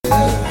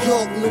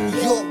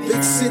York,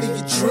 big city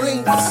of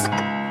dreams.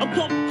 I'm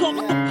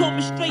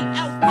coming straight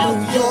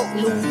out.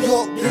 New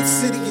York, big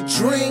city of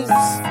dreams.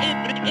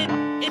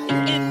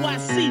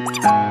 NYC.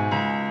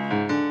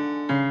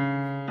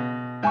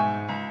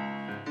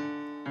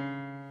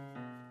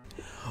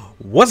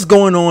 What's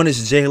going on?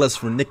 It's JLS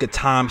from Nick of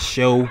Time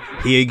Show.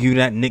 Here you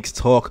that Knicks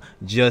talk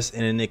just in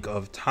the nick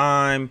of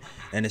time.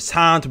 And it's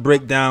time to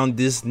break down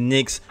this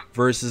Knicks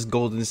versus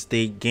Golden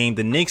State game.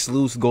 The Knicks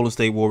lose to Golden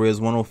State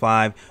Warriors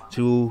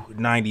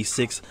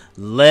 105-96,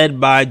 led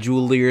by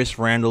Julius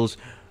Randle's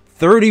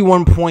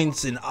 31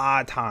 points in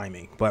odd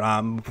timing. But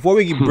before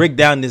we can break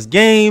down this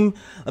game,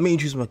 let me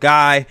introduce my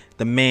guy,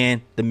 the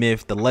man, the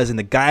myth, the legend,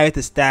 the guy with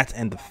the stats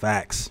and the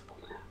facts.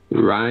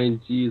 Ryan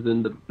G's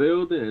in the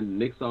building, and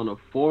Knicks on a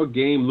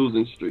 4-game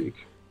losing streak.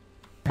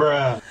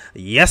 Bruh.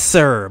 Yes,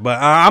 sir. But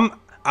I'm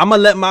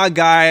gonna let my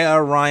guy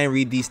Ryan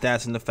read these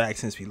stats and the facts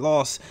since we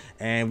lost,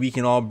 and we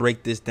can all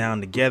break this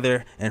down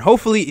together. And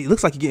hopefully, it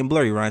looks like you're getting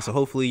blurry, Ryan. So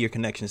hopefully your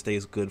connection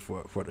stays good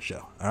for the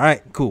show. All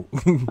right, cool.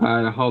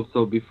 I hope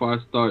so. Before I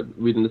start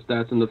reading the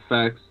stats and the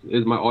facts,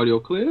 is my audio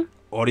clear?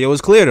 Audio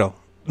is clear though.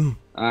 All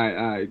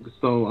right.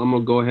 So I'm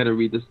gonna go ahead and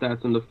read the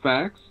stats and the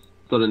facts.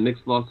 So the Knicks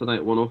lost tonight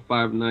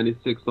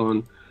 105-96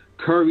 on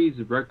Curry's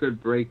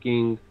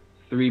record-breaking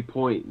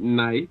three-point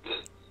night.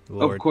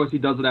 Lord. Of course, he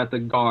does it at the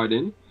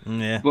Garden.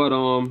 Yeah. But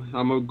I'm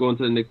going to go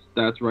into the Knicks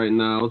stats right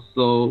now.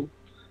 So,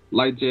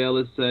 like JL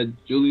has said,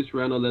 Julius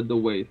Randle led the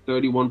way.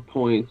 31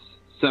 points,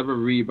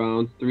 7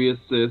 rebounds, 3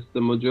 assists.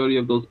 The majority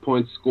of those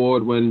points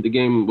scored when the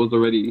game was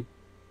already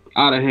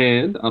out of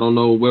hand. I don't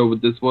know where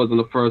this was in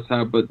the first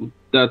half, but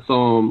that's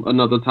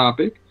another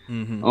topic.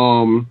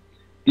 Mm-hmm.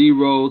 D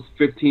Rose,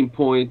 15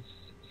 points,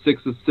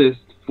 6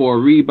 assists, 4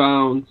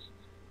 rebounds.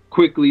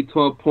 Quickly,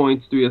 12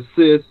 points, 3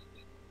 assists.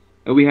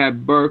 And we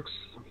had Burks,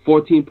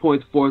 14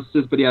 points, 4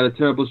 assists, but he had a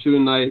terrible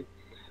shooting night.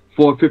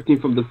 4 of 15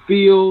 from the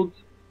field,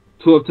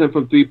 2 of 10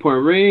 from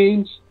three-point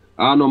range.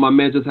 I don't know, my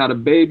man just had a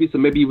baby, so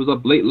maybe he was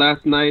up late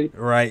last night.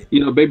 Right.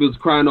 You know, baby was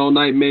crying all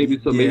night,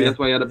 maybe, so maybe that's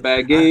why he had a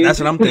bad game. That's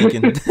what I'm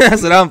thinking. Yeah.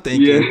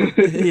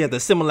 He had the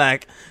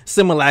Similac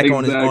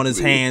exactly. on his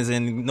hands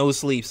and no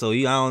sleep, so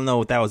I don't know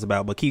what that was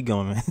about, but keep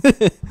going, man.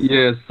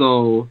 Yeah,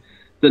 so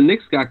the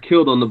Knicks got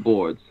killed on the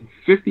boards,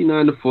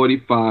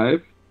 59-45.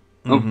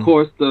 Mm-hmm. Of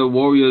course, the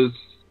Warriors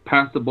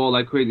passed the ball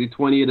like crazy,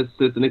 28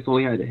 assists. The Knicks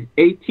only had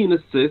 18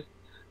 assists.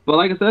 But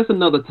like I said, that's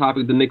another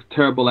topic, the Knicks'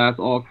 terrible-ass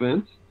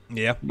offense.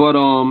 Yeah. But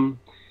the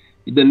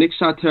Knicks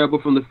shot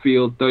terrible from the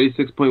field,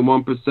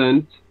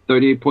 36.1%,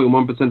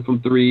 38.1%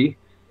 from three.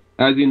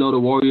 As you know, the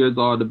Warriors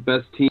are the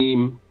best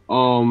team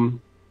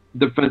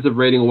defensive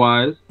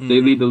rating-wise. Mm-hmm.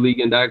 They lead the league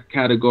in that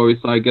category,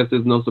 so I guess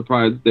there's no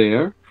surprise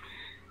there.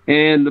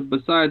 And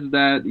besides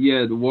that,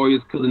 yeah, the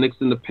Warriors killed the Knicks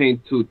in the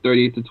paint to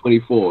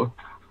 38-24.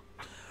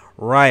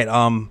 Right.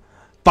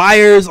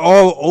 Fires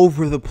all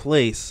over the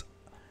place.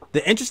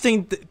 The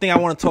interesting thing I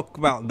want to talk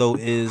about, though,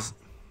 is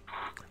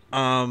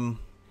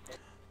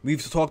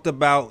we've talked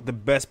about the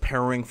best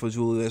pairing for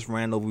Julius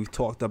Randle. We've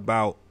talked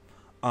about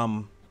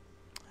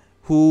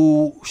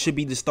who should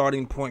be the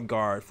starting point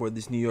guard for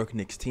this New York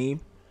Knicks team.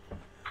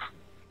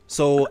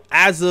 So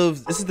this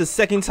is the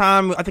second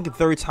time, I think the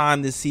third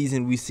time this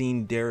season we've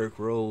seen Derrick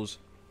Rose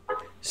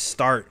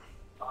start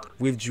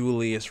with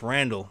Julius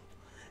Randle.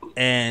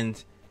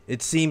 And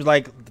it seems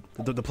like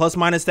the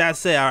plus-minus stats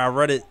say, I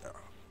read it,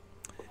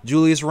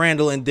 Julius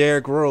Randle and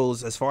Derrick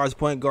Rose, as far as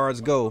point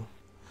guards go,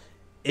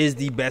 is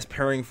the best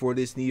pairing for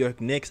this New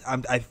York Knicks.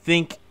 I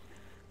think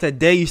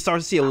today you start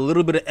to see a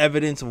little bit of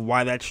evidence of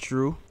why that's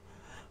true.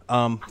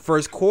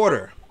 First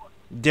quarter,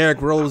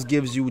 Derrick Rose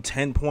gives you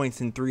 10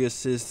 points and 3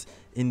 assists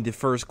in the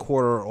first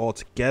quarter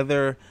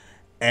altogether.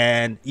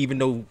 And even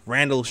though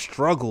Randle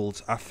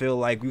struggled, I feel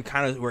like we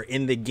kind of were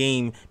in the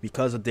game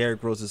because of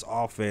Derrick Rose's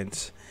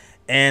offense.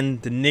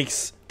 And the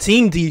Knicks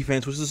team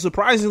defense, which is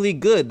surprisingly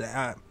good.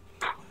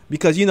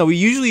 Because, we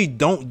usually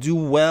don't do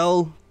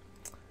well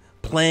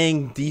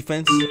playing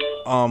defense,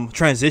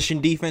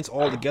 transition defense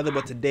altogether,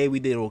 but today we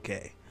did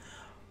okay.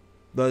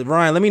 But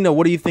Ryan, let me know,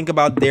 what do you think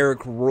about Derrick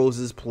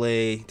Rose's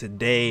play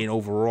today and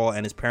overall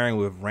and his pairing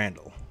with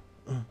Randle?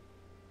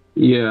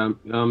 Yeah,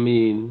 I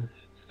mean,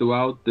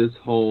 throughout this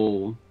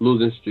whole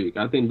losing streak,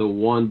 I think the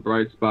one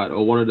bright spot,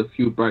 or one of the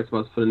few bright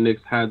spots for the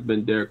Knicks, has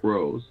been Derrick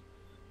Rose.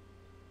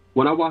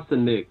 When I watch the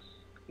Knicks,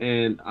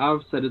 and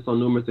I've said this on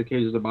numerous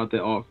occasions about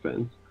their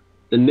offense,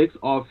 the Knicks'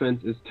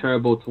 offense is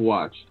terrible to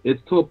watch.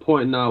 It's to a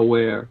point now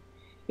where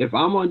if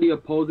I'm on the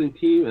opposing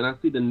team and I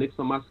see the Knicks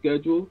on my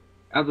schedule,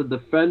 as a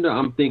defender,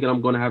 I'm thinking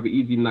I'm going to have an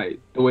easy night,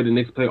 the way the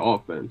Knicks play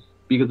offense.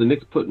 Because the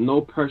Knicks put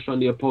no pressure on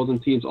the opposing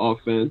team's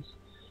offense.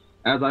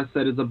 As I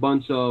said, it's a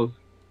bunch of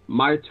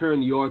my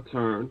turn, your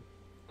turn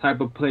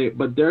type of play.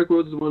 But Derrick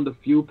Rose is one of the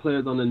few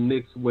players on the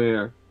Knicks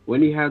where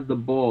when he has the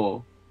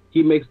ball,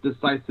 he makes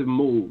decisive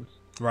moves.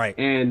 Right.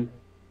 And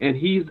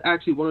he's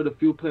actually one of the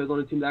few players on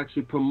the team that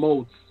actually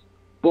promotes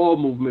ball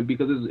movement,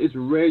 because it's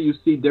rare you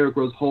see Derrick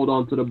Rose hold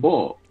on to the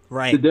ball.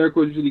 Right. So Derrick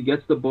Rose usually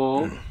gets the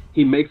ball,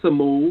 he makes a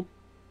move,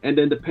 and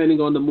then depending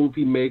on the move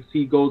he makes,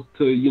 he goes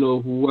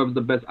to, whoever's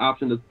the best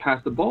option to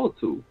pass the ball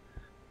to.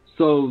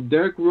 So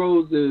Derrick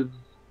Rose is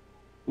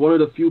one of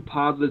the few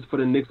positives for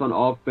the Knicks on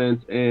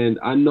offense, and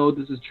I know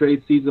this is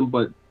trade season,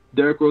 but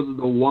Derrick Rose is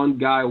the one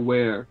guy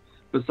where,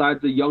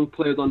 besides the young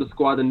players on the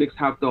squad, the Knicks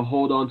have to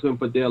hold on to him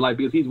for dear life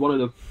because he's one of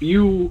the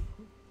few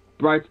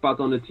bright spots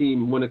on the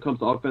team when it comes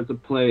to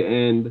offensive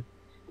play. And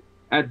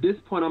at this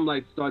point, I'm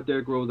like, start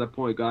Derrick Rose at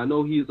point guard. I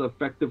know he's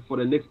effective for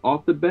the Knicks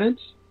off the bench,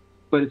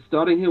 but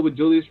starting him with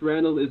Julius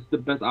Randle is the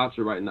best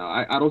option right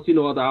now. I don't see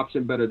no other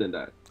option better than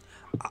that.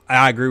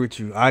 I agree with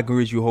you. I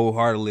agree with you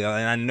wholeheartedly.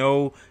 And I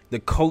know the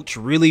coach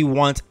really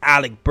wants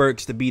Alec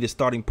Burks to be the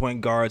starting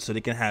point guard so they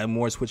can have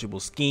more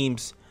switchable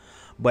schemes.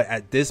 But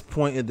at this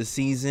point of the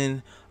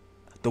season,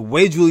 the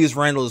way Julius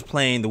Randle is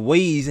playing, the way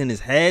he's in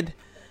his head,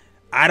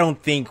 I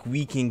don't think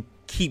we can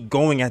keep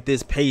going at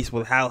this pace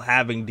without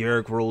having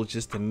Derrick Rose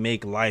just to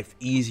make life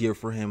easier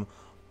for him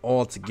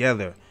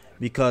altogether.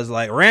 Because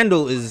like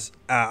Randle is,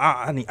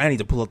 I need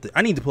to pull up the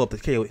KOT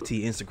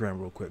Instagram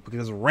real quick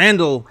because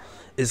Randle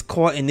is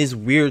caught in this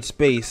weird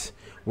space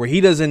where he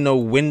doesn't know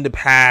when to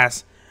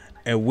pass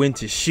and when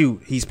to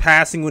shoot. He's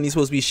passing when he's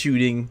supposed to be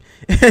shooting,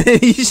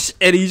 and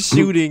he's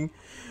shooting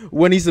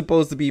when he's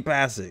supposed to be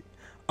passing.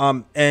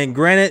 And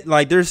granted,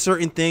 like there's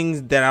certain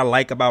things that I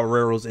like about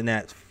Randle in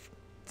that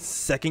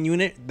second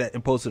unit that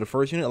opposed to the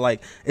first unit.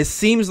 Like it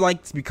seems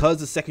like because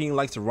the second unit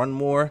likes to run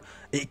more,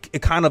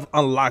 it kind of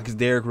unlocks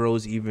Derrick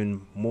Rose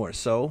even more.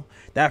 So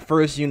that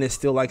first unit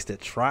still likes to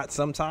trot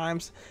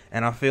sometimes,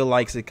 and I feel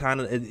like it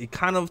kind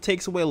of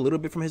takes away a little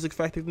bit from his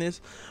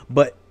effectiveness.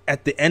 But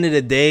at the end of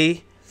the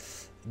day,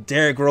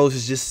 Derrick Rose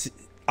is just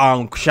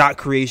shot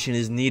creation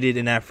is needed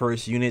in that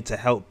first unit to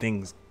help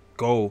things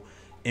go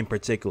in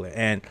particular.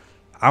 And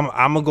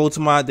I'm gonna go to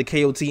the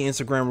KOT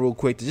Instagram real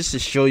quick just to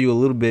show you a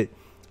little bit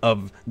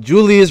of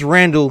Julius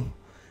Randle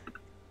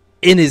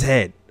in his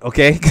head,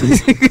 okay?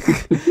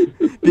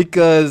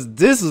 Because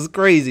this is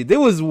crazy. There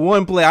was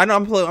one play.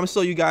 I'm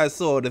sure you guys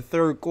saw the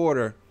third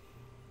quarter.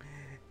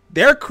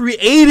 They're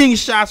creating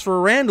shots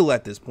for Randle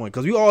at this point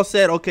because we all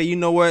said, okay, you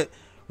know what?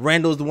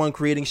 Randle's the one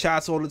creating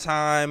shots all the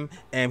time,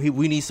 and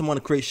we need someone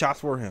to create shots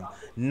for him.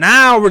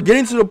 Now we're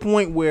getting to the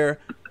point where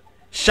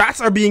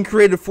shots are being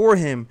created for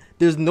him.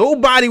 There's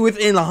nobody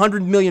within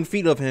 100 million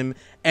feet of him,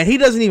 and he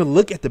doesn't even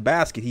look at the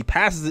basket. He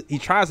passes it. He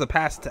tries to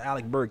pass it to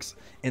Alec Burks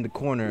in the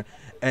corner,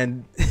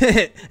 and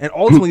and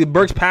ultimately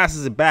Burks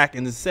passes it back.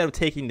 And instead of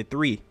taking the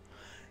three,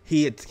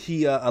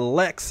 he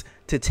elects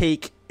to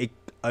take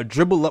a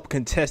dribble up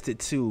contested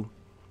two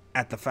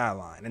at the foul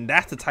line, and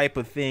that's the type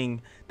of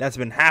thing that's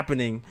been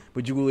happening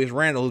with Julius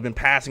Randle, who's been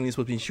passing when he's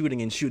supposed to be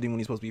shooting and shooting when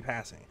he's supposed to be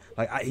passing.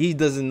 Like he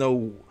doesn't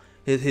know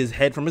his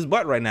head from his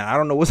butt right now. I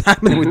don't know what's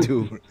happening with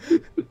dude.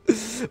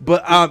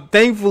 But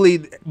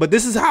thankfully, but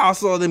this is how I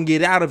saw them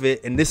get out of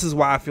it, and this is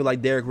why I feel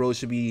like Derrick Rose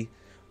should be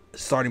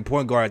starting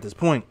point guard at this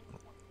point.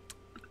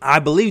 I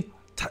believe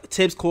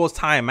Tibbs calls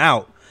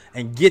timeout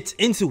and gets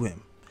into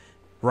him,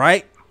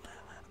 right?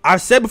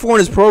 I've said before in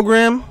this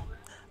program,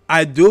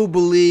 I do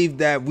believe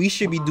that we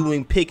should be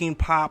doing pick and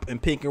pop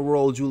and pick and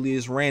roll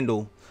Julius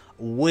Randle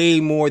way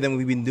more than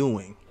we've been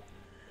doing.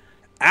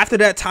 After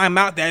that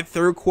timeout, that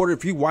third quarter,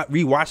 if you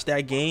rewatch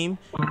that game,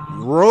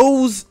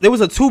 there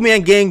was a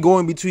two-man game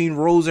going between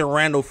Rose and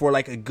Randle for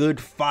like a good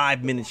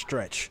 5-minute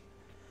stretch.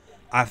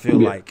 I feel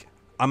like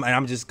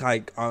I'm just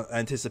like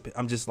I'm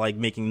just like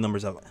making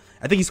numbers up.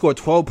 I think he scored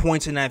 12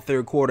 points in that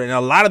third quarter, and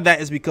a lot of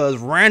that is because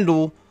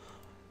Randle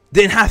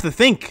didn't have to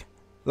think.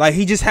 Like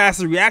he just has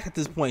to react at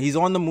this point. He's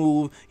on the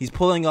move, he's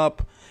pulling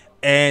up,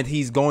 and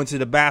he's going to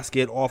the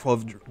basket off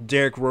of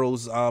Derrick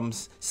Rose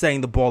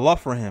setting the ball up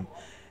for him.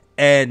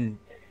 And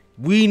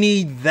we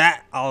need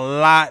that a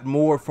lot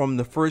more from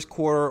the first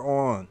quarter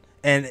on.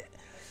 And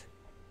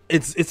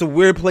it's a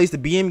weird place to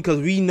be in because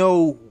we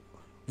know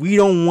we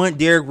don't want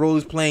Derrick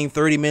Rose playing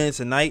 30 minutes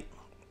a night,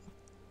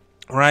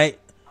 right?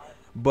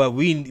 But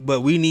we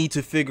need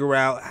to figure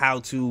out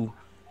how to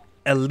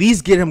at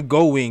least get him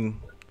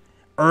going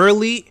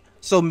early.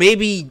 So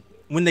maybe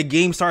when the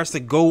game starts to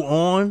go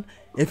on,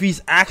 if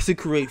he's asked to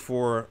create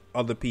for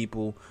other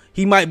people,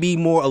 he might be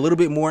a little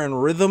bit more in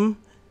rhythm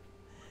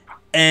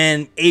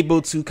and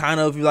able to kind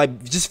of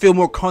like just feel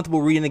more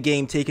comfortable reading the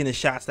game, taking the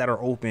shots that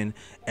are open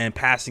and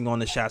passing on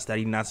the shots that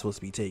he's not supposed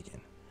to be taking.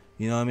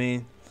 You know what I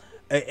mean?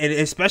 And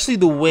especially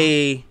the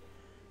way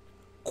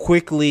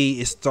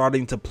Quickly is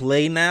starting to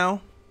play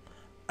now.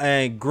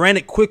 And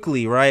granted,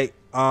 Quickly, right?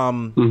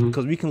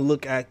 Because we can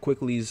look at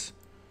Quickly's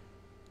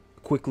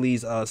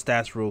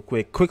stats real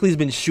quick. Quickly's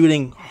been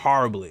shooting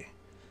horribly,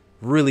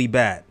 really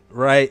bad,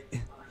 right?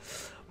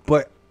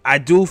 But I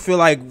do feel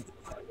like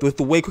with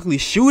the way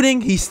Quickly's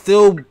shooting, his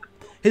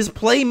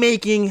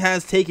playmaking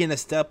has taken a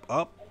step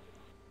up.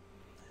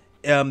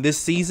 This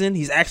season,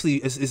 he's actually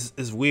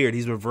is weird.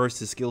 He's reversed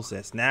his skill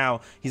sets.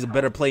 Now he's a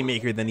better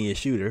playmaker than he is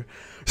shooter,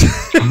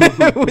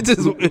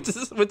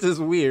 which is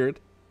weird.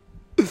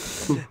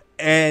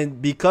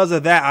 And because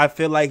of that, I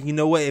feel like, you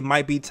know what, it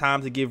might be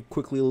time to give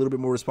Quickly a little bit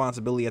more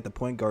responsibility at the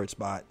point guard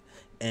spot,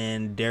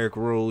 and Derrick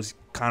Rose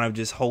kind of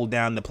just hold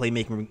down the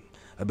playmaking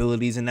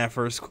abilities in that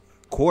first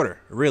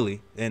quarter,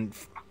 really, and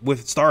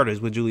with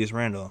starters with Julius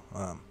Randle.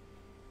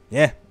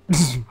 Yeah.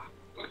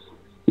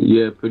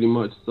 Yeah, pretty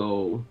much.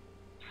 So,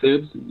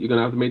 Sibbs, you're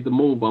gonna have to make the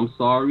move. I'm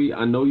sorry.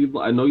 I know you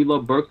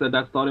love Burks at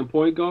that starting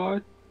point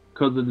guard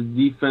because of the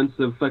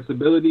defensive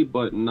flexibility,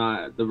 but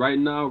right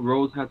now,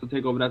 Rose has to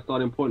take over that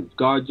starting point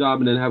guard job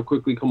and then have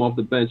quickly come off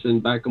the bench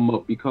and back him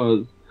up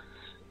because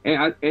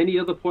any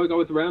other point guard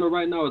with Randall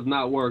right now is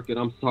not working.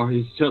 I'm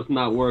sorry, it's just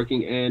not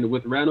working. And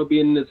with Randall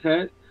being in his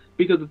head,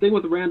 because the thing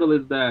with Randall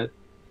is that,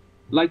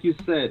 like you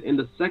said, in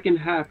the second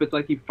half, it's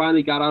like he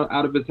finally got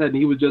out of his head and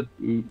he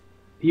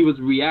was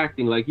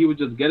reacting. Like he was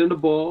just getting the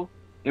ball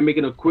and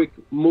making a quick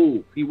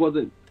move. He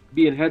wasn't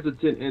being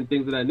hesitant and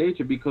things of that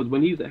nature because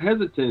when he's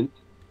hesitant,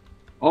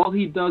 all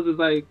he does is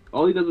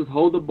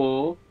hold the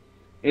ball,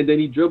 and then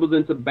he dribbles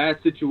into bad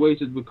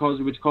situations which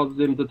causes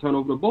him to turn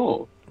over the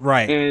ball.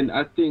 Right. And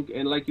I think,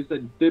 and like you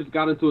said, Thibs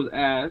got into his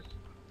ass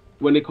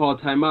when they called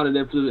timeout, and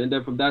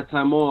then from that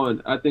time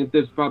on, I think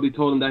Thibs probably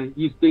told him that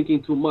he's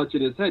thinking too much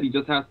in his head. He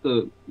just has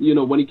to,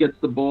 when he gets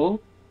the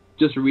ball,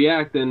 just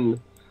react. And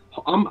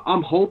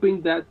I'm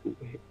hoping that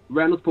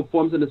Randall's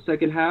performance in the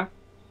second half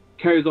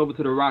carries over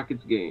to the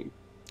Rockets game.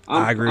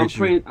 I agree with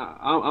you.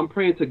 I'm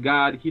praying to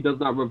God he does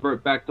not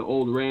revert back to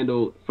old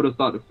Randall for the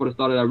start of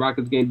that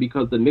Rockets game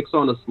because the Knicks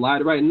are on a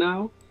slide right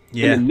now.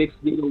 Yeah. And the Knicks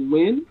need a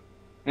win,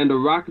 and the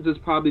Rockets is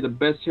probably the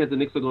best chance the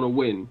Knicks are going to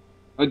win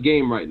a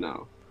game right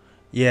now.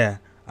 Yeah,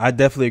 I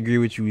definitely agree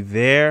with you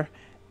there.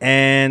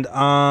 And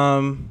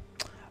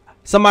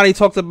somebody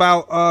talked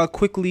about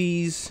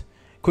Quickly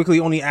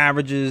only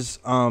averages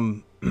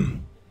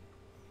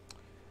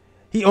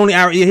he only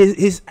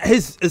his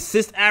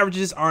assist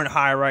averages aren't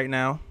high right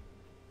now.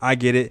 I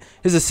get it.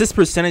 His assist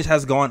percentage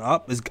has gone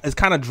up. It's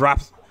kind of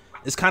dropped.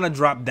 It's kind of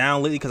dropped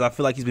down lately because I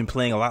feel like he's been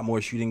playing a lot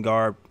more shooting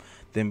guard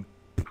than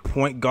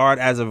point guard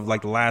as of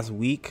like the last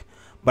week.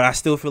 But I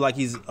still feel like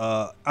he's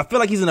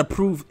an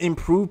improved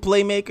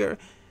playmaker.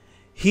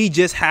 He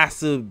just has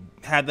to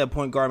have that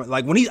point guard.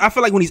 Like I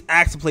feel like when he's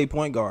asked to play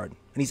point guard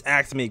and he's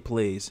asked to make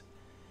plays,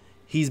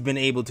 he's been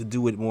able to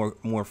do it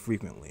more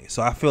frequently.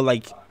 So I feel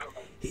like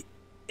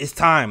it's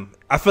time.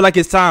 I feel like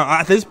it's time.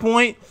 At this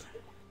point,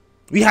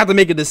 we have to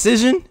make a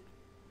decision,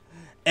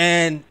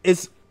 and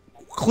it's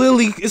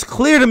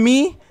clear to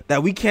me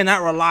that we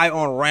cannot rely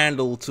on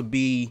Randall to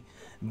be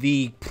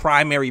the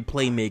primary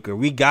playmaker.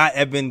 We got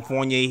Evan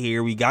Fournier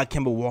here, we got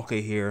Kemba Walker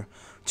here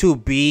to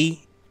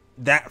be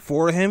that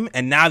for him,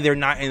 and now they're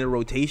not in the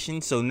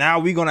rotation. So now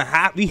we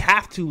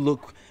have to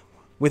look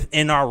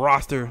within our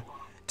roster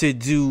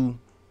to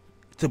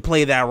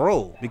play that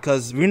role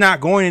because we're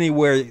not going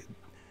anywhere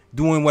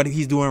doing what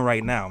he's doing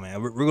right now, man.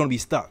 We're going to be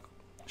stuck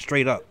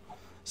straight up.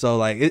 So,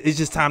 like, it's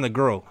just time to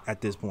grow at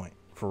this point,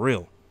 for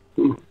real.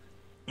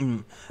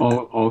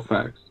 All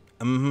facts.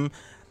 Mm-hmm.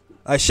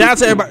 Shout out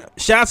to everybody.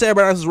 Shout out to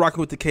everybody else who's rocking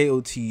with the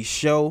KOT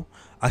show.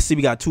 I see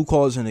we got 2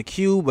 callers in the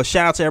queue, but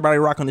shout out to everybody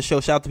rocking the show.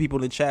 Shout out to people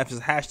in the chat.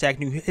 Just hashtag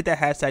new. Hit that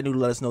hashtag new to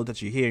let us know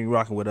that you're here and you're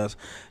rocking with us.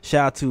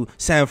 Shout out to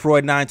Sam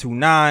Freud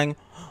 929,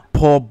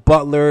 Paul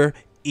Butler,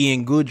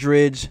 Ian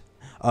Goodridge,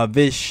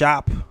 Viz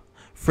Shop,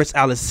 Fritz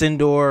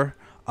Alessandor,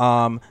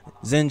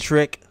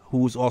 Zentrick,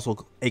 who's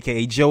also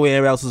aka Joey.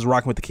 Everybody else is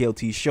rocking with the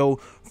KOT show.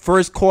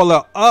 First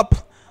caller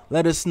up.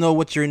 Let us know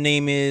what your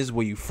name is,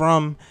 where you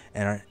from,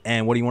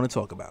 and what do you want to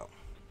talk about.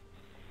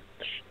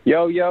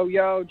 Yo,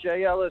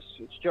 Jay Ellis.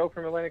 It's Joe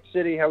from Atlantic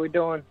City. How we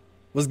doing?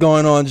 What's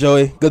going on,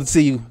 Joey? Good to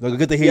see you.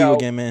 Good to hear you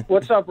again, man.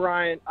 What's up,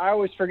 Ryan? I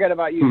always forget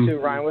about you too,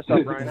 Ryan. What's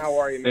up, Ryan? How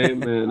are you,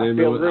 man? I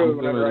feel rude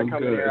whenever I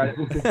come here.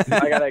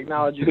 I gotta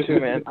acknowledge you too,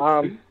 man.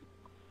 All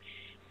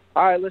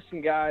right,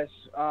 listen, guys.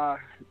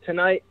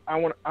 Tonight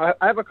I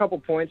have a couple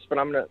points, but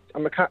I'm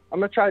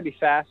gonna try to be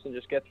fast and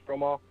just get through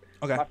them all.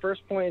 Okay. My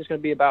first point is gonna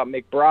be about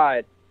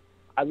McBride.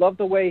 I love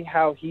the way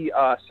how he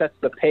sets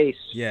the pace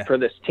for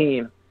this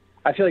team.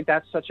 I feel like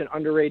that's such an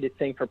underrated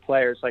thing for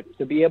players, like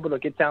to be able to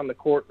get down the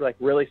court like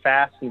really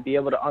fast and be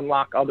able to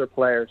unlock other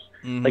players.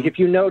 Mm-hmm. Like if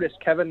you notice,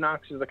 Kevin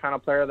Knox is the kind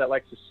of player that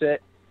likes to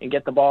sit and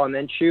get the ball and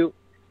then shoot.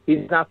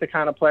 He's not the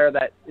kind of player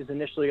that is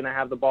initially going to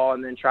have the ball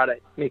and then try to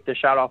make the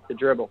shot off the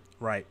dribble.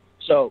 Right.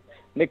 So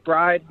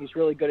McBride, he's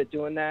really good at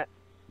doing that.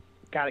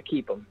 Got to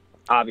keep him,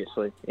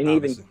 obviously, and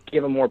even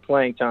give him more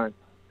playing time.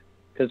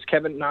 Because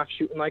Kevin Knox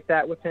shooting like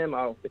that with him,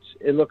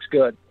 it looks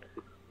good.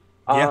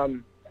 Yeah.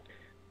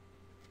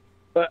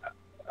 But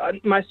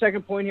my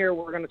second point here,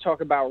 we're going to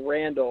talk about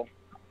Randall.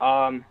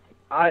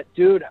 I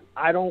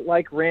don't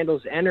like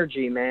Randall's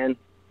energy, man.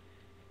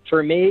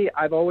 For me,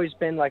 I've always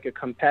been like a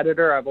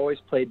competitor. I've always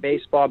played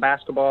baseball,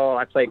 basketball.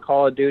 I played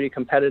Call of Duty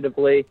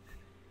competitively.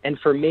 And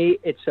for me,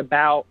 it's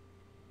about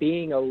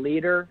being a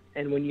leader.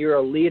 And when you're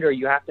a leader,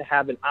 you have to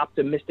have an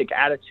optimistic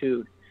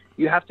attitude.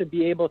 You have to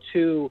be able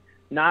to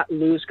not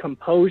lose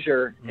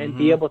composure and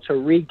be able to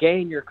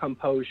regain your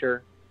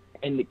composure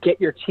and get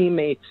your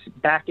teammates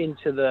back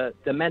into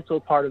the mental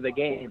part of the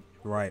game.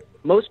 Right.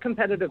 Most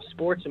competitive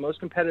sports and most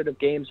competitive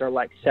games are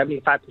like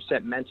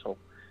 75% mental.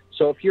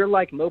 So if you're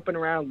like moping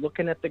around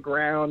looking at the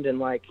ground and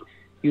like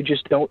you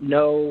just don't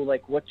know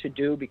like what to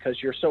do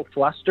because you're so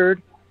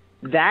flustered,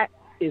 that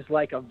is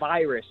like a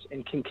virus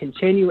and can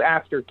continue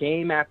after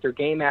game after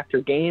game after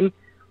game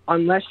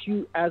unless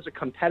you, as a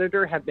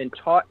competitor, have been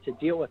taught to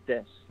deal with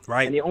this.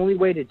 Right. And the only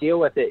way to deal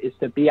with it is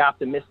to be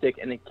optimistic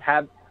and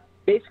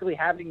basically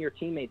having your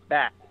teammates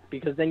back,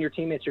 because then your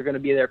teammates are going to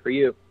be there for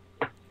you.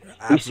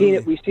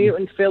 Absolutely. We see it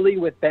in Philly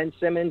with Ben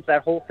Simmons,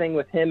 that whole thing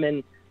with him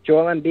and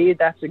Joel Embiid.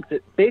 That's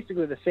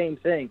basically the same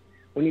thing.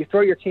 When you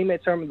throw your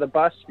teammates under the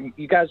bus,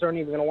 you guys aren't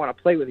even going to want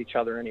to play with each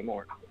other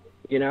anymore,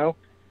 you know?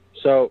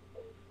 So,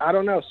 I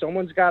don't know.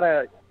 Someone's got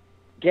to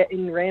get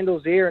in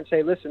Randall's ear and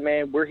say, listen,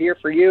 man, we're here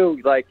for you.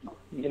 Like,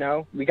 you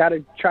know, we got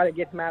to try to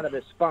get him out of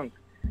this funk,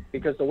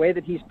 because the way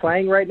that he's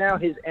playing right now,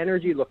 his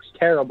energy looks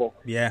terrible.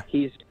 Yeah.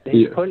 He's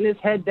putting his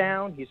head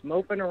down. He's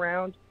moping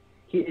around.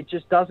 It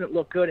just doesn't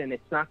look good, and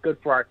it's not good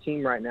for our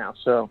team right now.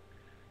 So,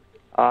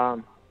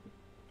 I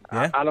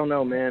don't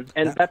know, man.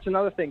 And that's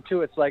another thing,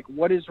 too. It's like,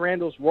 what is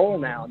Randall's role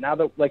now? Now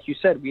that, like you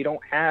said, we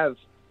don't have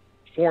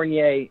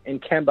Fournier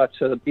and Kemba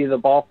to be the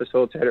ball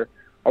facilitator.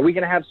 Are we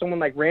going to have someone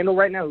like Randall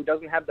right now who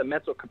doesn't have the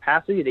mental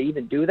capacity to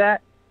even do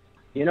that?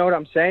 You know what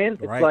I'm saying?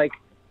 Right. It's like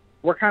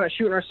we're kind of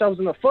shooting ourselves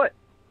in the foot,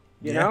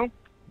 you know?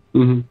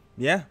 Mm-hmm.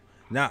 Yeah.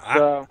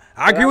 Now,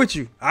 I agree with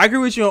you. I agree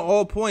with you on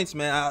all points,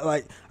 man.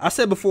 Like I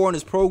said before on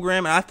this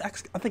program, and I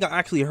think I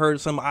actually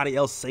heard somebody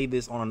else say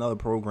this on another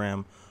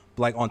program,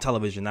 like on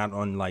television, not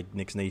on like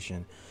Knicks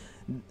Nation.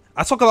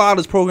 I talk a lot of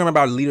this program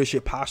about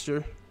leadership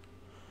posture,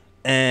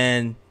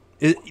 and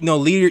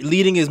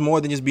leading is more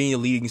than just being a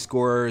leading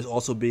scorer. It's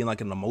also being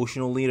like an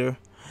emotional leader,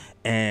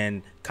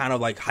 and kind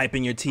of like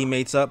hyping your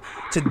teammates up.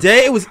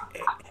 Today it was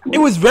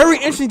very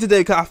interesting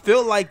today, because I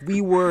feel like we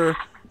were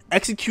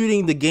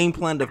executing the game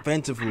plan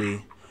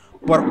defensively,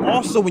 but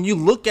also when you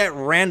look at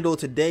Randall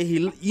today,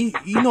 he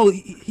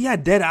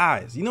had dead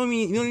eyes. You know what I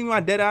mean? You know what I mean by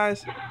dead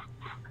eyes?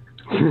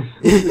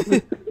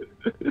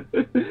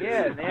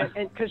 Yeah, man.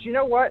 And because you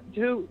know what,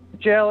 dude,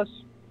 Jealous,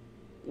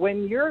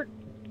 when you're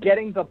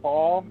getting the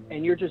ball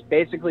and you're just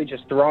basically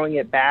just throwing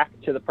it back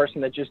to the person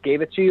that just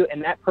gave it to you,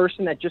 and that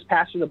person that just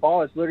passed you the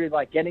ball is literally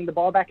like getting the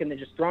ball back and then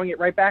just throwing it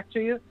right back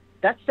to you,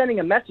 that's sending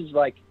a message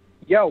like,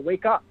 yo,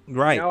 wake up.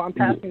 Right. You know, I'm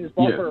passing this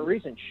ball for a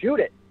reason. Shoot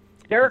it.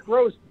 Derrick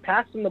Rose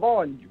passed him the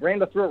ball, and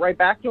Randall threw it right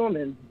back to him,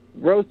 and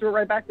Rose threw it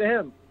right back to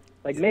him.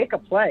 Like, make a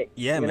play.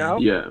 Yeah, you man. know?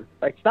 Yeah.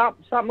 Like, stop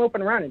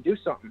moping around and do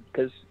something.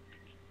 Because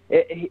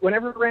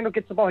whenever Randall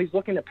gets the ball, he's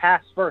looking to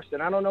pass first.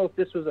 And I don't know if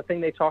this was a thing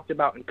they talked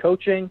about in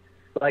coaching.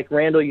 Like,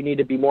 Randall, you need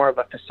to be more of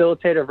a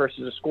facilitator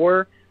versus a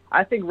scorer.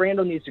 I think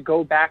Randall needs to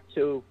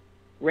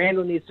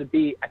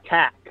be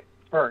attack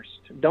first.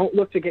 Don't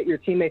look to get your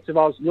teammates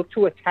involved. Look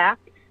to attack.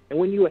 And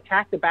when you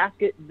attack the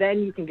basket, then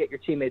you can get your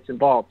teammates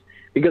involved.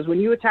 Because when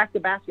you attack the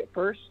basket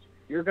first,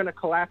 you're going to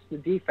collapse the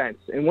defense.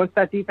 And once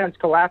that defense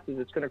collapses,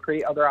 it's going to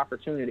create other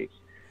opportunities.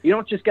 You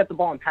don't just get the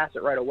ball and pass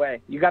it right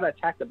away. You got to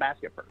attack the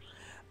basket first.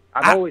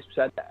 I've always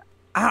said that.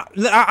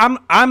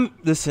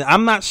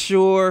 I'm not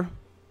sure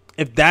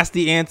if that's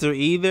the answer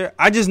either.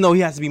 I just know he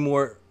has to be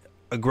more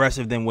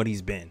aggressive than what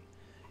he's been.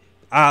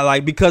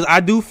 Because I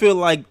do feel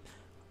like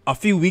a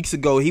few weeks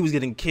ago he was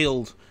getting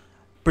killed.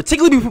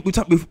 Particularly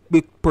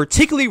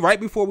right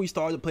before we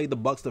started to play the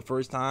Bucks the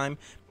first time,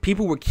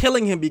 people were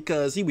killing him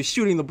because he was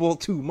shooting the ball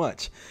too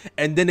much.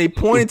 And then they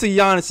pointed to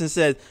Giannis and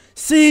said,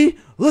 see,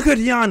 look at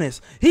Giannis.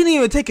 He didn't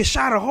even take a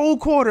shot a whole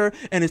quarter,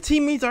 and his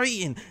teammates are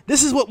eating.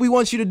 This is what we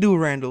want you to do,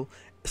 Randall.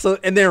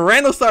 And then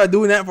Randall started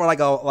doing that for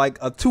like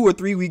a 2 or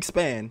 3 week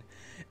span.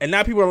 And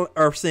now people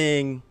are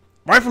saying,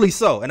 rightfully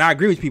so, and I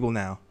agree with people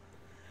now,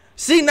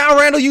 see, now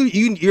Randall,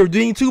 you're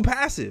being too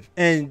passive.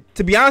 And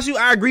to be honest with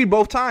you, I agreed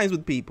both times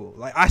with people.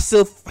 Like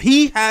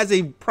he has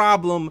a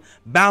problem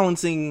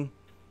balancing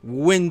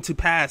when to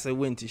pass and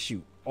when to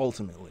shoot.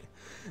 Ultimately,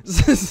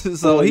 it's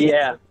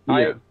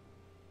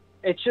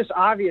just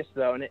obvious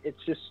though, and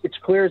it's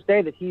clear as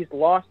day that he's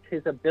lost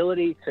his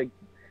ability to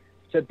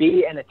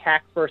be an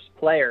attack first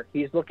player.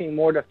 He's looking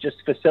more to just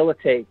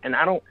facilitate, and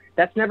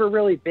that's never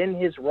really been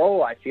his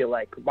role. I feel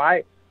like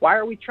Why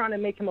are we trying to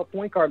make him a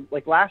point guard?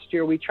 Like last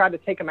year, we tried to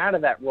take him out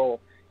of that role,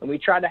 and we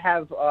tried to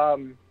have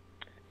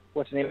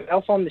what's his name,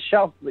 Elf on the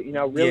Shelf.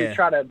 Really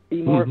try to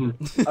be more of a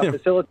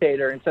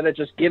facilitator instead of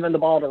just giving the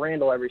ball to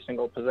Randall every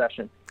single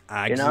possession.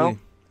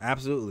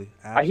 Absolutely.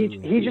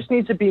 He just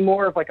needs to be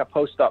more of like a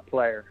post-up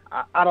player.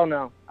 I don't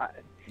know.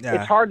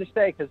 It's hard to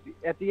say because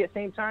at the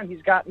same time, it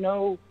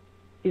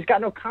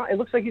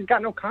looks like he's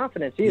got no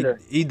confidence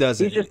either. He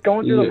doesn't. He's just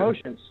going through the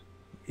motions.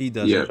 He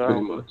does. Yeah,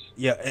 pretty much.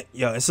 Yeah.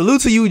 And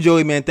salute to you,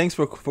 Joey, man. Thanks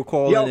for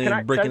calling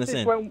and breaking us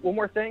in. One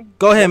more thing?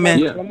 Go ahead,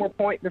 man. One more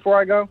point before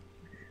I go.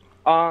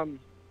 I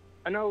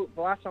know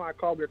the last time I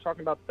called, we were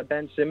talking about the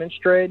Ben Simmons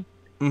trade.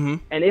 Mm-hmm.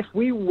 And if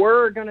we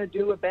were going to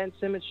do a Ben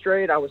Simmons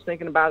trade, I was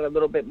thinking about it a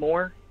little bit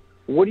more.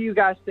 What do you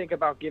guys think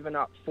about giving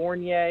up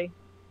Fournier,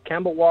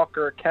 Kemba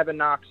Walker, Kevin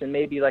Knox, and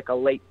maybe like a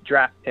late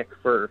draft pick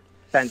for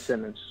Ben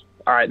Simmons?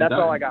 All right, that's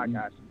all I got,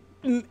 guys.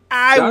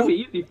 That would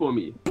be easy for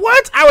me.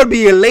 What? I would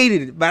be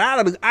elated, but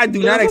I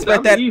do not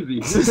expect that.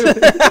 Easy.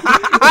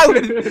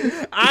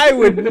 I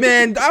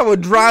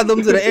would drive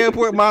them to the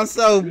airport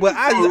myself, but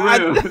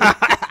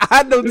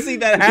I don't see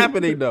that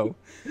happening though.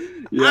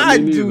 Yeah, I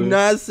do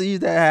not see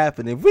that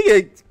happening. If we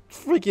get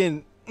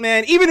freaking,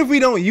 man, even if we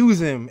don't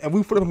use him and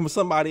we flip him for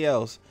somebody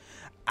else,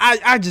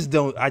 I just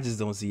don't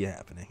see it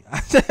happening.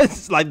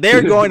 It's like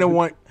they're going to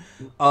want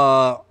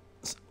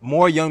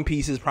more young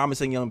pieces,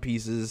 promising young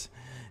pieces,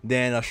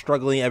 than a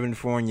struggling Evan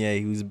Fournier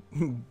who's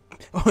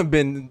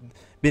been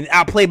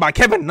outplayed by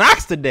Kevin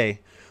Knox today.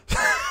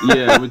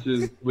 Yeah,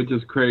 which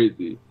is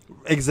crazy.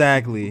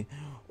 Exactly.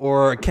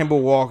 Or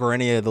Kemba Walker or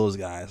any of those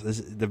guys.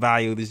 The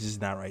value is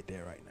just not right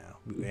there right now.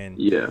 And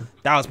yeah,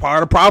 that was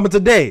part of the problem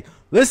today.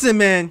 Listen,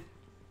 man.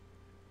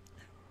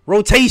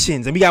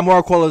 Rotations, and we got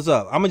more callers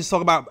up. I'm gonna just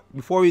talk about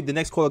the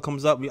next caller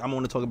comes up. I'm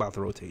gonna talk about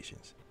the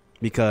rotations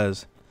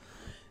because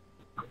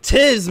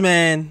Tibbs,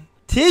 man,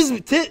 Tibbs.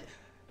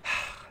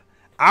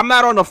 I'm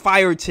not on the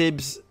fire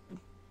Tibbs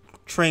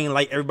train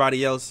like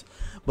everybody else,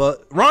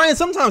 but Ryan,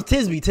 sometimes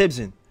Tibbs be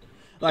Tibbsing.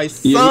 Like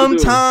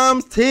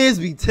sometimes Tibbs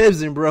be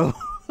Tibbsing, bro.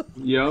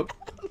 Yep.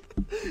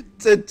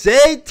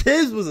 Today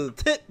Tibbs was a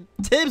tip.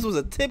 Tibbs was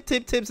a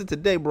Tibbsing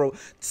today, bro.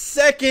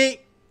 Second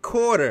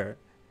quarter.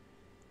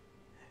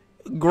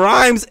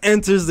 Grimes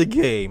enters the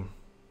game.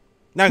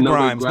 Not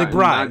Grimes,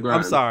 McBride.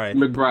 I'm sorry.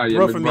 McBride,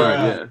 bro, for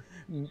McBride,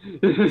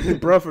 me.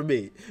 Bro, for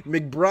me.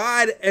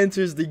 McBride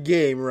enters the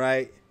game,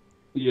 right?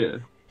 Yeah.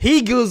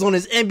 He goes on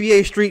his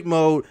NBA street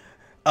mode.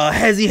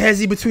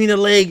 Hezzy between the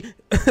leg.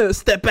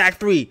 Step back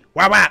three.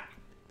 Wow.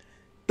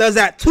 Does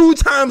that 2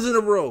 times in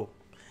a row.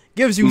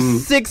 Gives you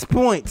 6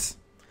 points.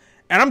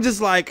 And I'm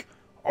just like,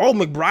 oh,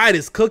 McBride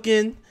is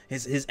cooking.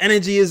 His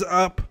energy is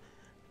up.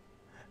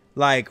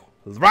 Like,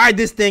 ride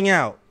this thing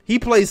out. He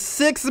plays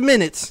 6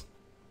 minutes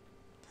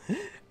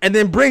and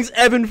then brings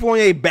Evan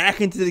Fournier back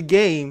into the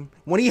game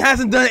when he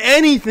hasn't done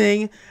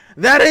anything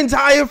that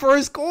entire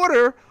first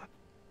quarter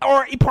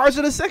or parts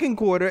of the second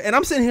quarter. And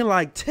I'm sitting here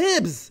like,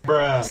 Tibbs,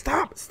 bruh,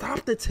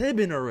 stop the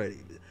tibbing already.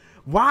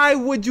 Why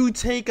would you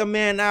take a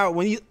man out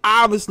when he's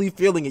obviously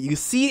feeling it? You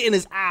see it in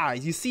his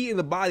eyes. You see it in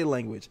the body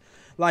language.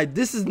 Like,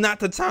 this is not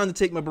the time to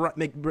take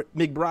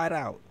McBride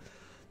out.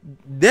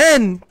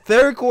 Then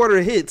third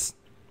quarter hits.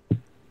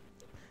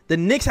 The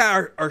Knicks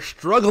are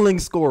struggling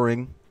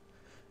scoring.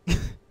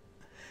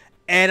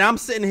 And I'm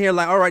sitting here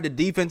like, all right, the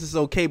defense is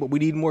okay, but we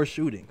need more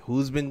shooting.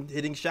 Who's been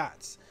hitting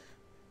shots?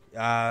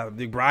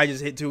 McBride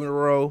just hit 2 in a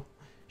row.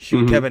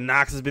 Kevin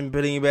Knox has been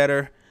hitting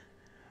better.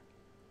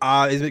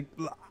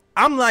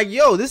 I'm like,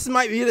 yo, this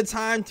might be the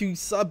time to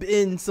sub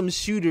in some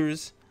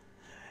shooters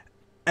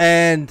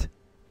and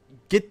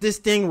get this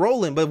thing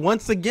rolling. But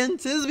once again,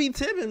 Tibbs be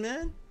tipping,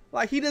 man.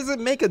 Like, he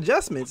doesn't make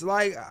adjustments.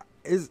 Like,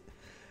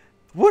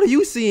 what are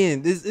you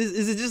seeing? Is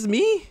it just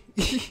me?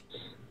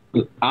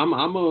 I'm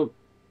a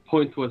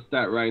point to a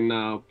stat right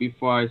now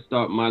before I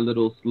start my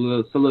little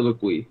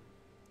soliloquy.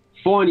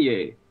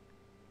 Fournier,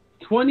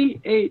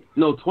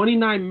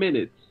 29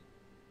 minutes,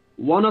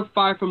 1 of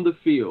 5 from the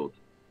field,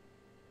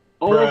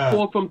 0 of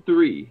 4 from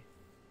 3,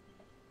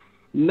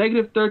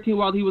 negative 13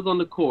 while he was on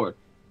the court,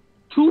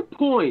 2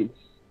 points,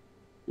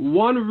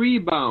 1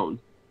 rebound,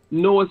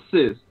 no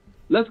assist.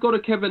 Let's go to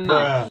Kevin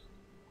Knox.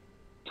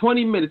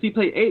 20 minutes. He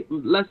played 8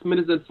 less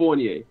minutes than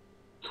Fournier.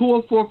 2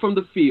 of 4 from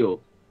the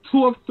field.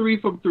 2 of 3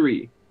 from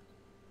 3.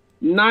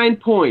 9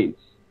 points.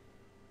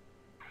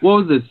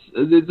 What was this?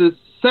 There's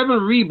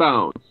 7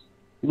 rebounds.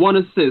 1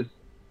 assist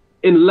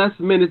in less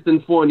minutes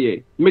than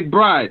Fournier.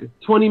 McBride,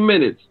 20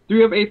 minutes.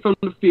 3 of 8 from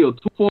the field.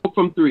 2 of 4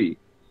 from 3.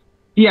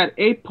 He had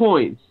 8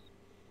 points.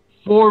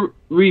 4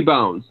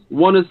 rebounds.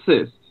 1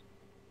 assist.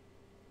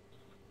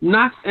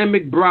 Knox and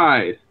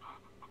McBride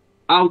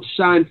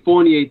outshined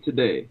Fournier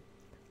today.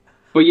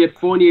 But yet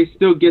Fournier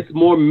still gets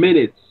more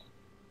minutes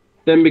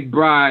than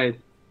McBride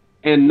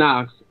and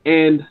Knox.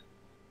 And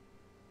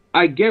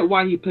I get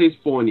why he plays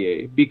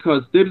Fournier.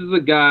 Because Tibbs is a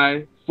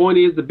guy.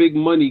 Fournier is the big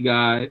money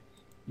guy.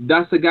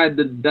 That's the guy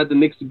that the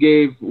Knicks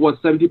gave,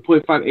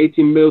 17.5,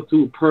 18 mil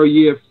to per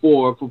year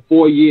for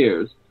 4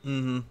 years.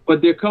 Mm-hmm.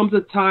 But there comes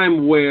a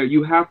time where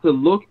you have to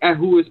look at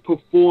who is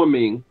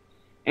performing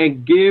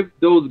and give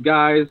those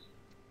guys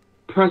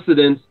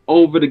precedence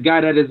over the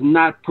guy that is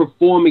not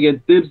performing.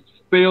 And Tibbs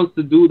fails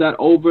to do that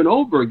over and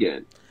over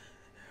again.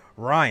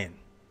 Ryan,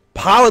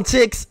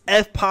 politics,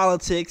 F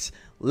politics.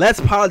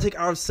 Let's politic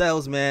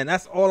ourselves, man.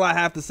 That's all I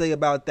have to say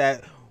about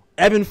that.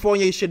 Evan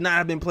Fournier should not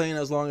have been playing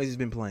as long as he's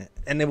been playing,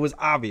 and it was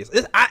obvious.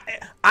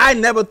 I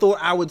never thought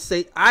I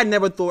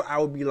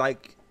would be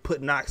like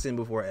put Knox in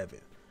before Evan.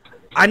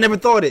 I never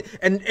thought it,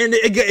 and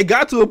it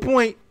got to a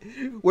point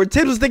where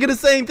Tibbs was thinking the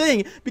same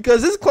thing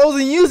because his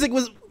closing unit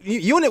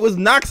was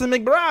Knox and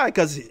McBride.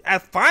 Because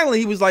finally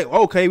he was like,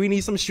 okay, we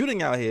need some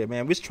shooting out here,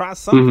 man. Let's try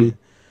something. Mm-hmm.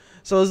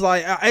 So it's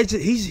like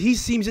he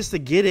seems just to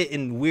get it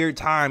in weird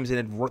times and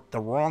at the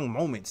wrong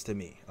moments to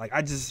me. Like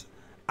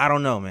I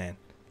don't know, man.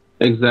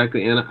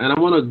 Exactly, and I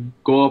want to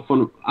go off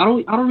on. I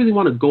don't really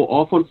want to go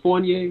off on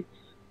Fournier,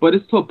 but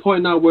it's to a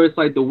point now where it's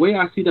like the way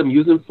I see them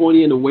using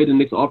Fournier and the way the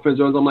Knicks offense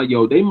runs, I'm like,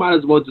 yo, they might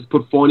as well just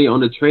put Fournier on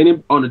the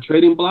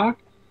trading block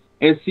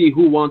and see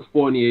who wants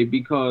Fournier,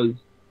 because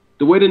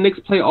the way the Knicks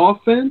play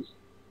offense,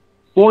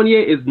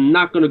 Fournier is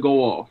not going to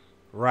go off.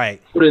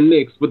 Right. For the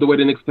Knicks, with the way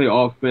the Knicks play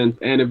offense.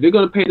 And if they're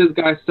going to pay this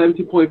guy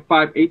 $17.5,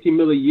 $18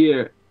 million a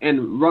year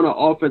and run an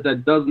offense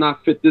that does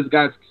not fit this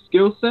guy's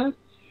skill set,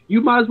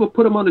 you might as well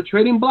put him on the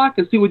trading block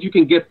and see what you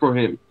can get for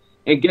him,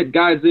 and get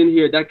guys in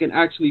here that can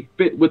actually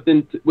fit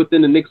within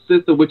the Knicks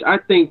system, which I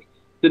think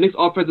the Knicks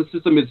offensive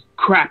system is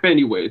crap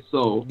anyway.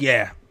 So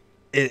yeah,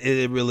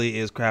 it really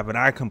is crap, and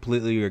I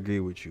completely agree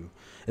with you.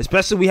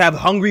 Especially we have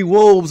hungry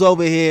wolves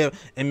over here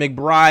and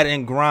McBride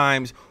and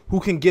Grimes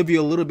who can give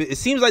you a little bit. It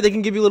seems like they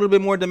can give you a little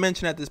bit more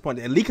dimension at this point.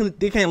 They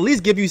can at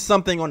least give you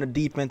something on the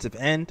defensive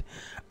end.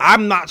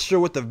 I'm not sure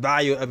what the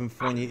value of Evan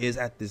Fournier is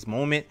at this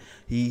moment.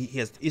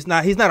 He's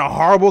not a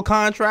horrible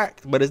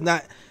contract, but it's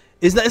like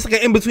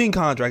an in between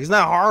contract. It's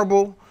not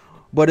horrible,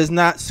 but it's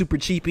not super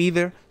cheap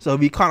either. So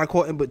we kind of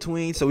caught in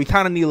between. So we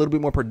kind of need a little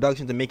bit more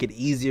production to make it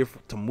easier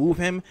to move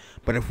him.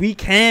 But if we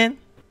can,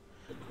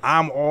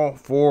 I'm all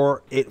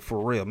for it for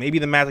real. Maybe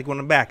the Magic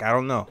want him back. I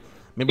don't know.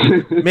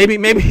 Maybe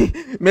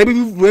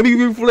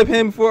we flip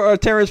him for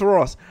Terrence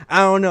Ross. I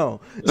don't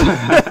know.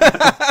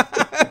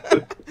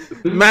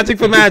 Magic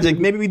for Magic.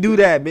 Maybe we do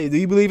that. Do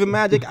you believe in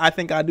Magic? I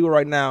think I do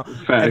right now.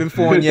 Facts. Evan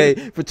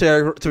Fournier for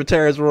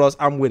Terrence Ross.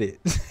 I'm with it.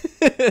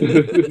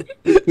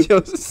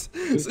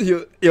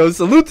 yo,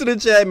 salute to the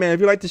chat, man.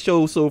 If you like the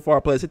show so far,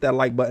 please hit that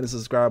like button,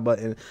 subscribe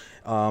button.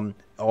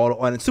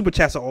 And super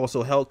chats are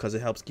also help because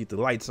it helps keep the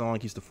lights on,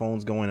 keeps the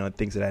phones going, and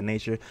things of that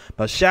nature.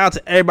 But shout out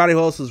to everybody who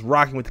else is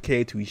rocking with the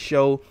K2E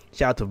show.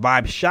 Shout out to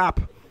Vibe Shop.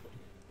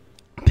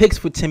 Picks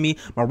for Timmy,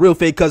 my real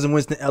fake cousin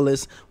Winston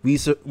Ellis. We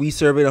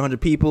surveyed 100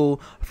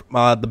 people.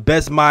 The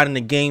best mod in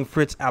the game,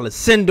 Fritz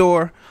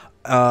Alessandor,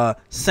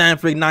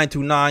 Sanfrig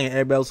 929, and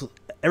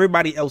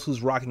everybody else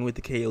who's rocking with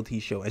the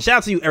KOT show. And shout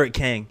out to you, Eric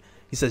Kang.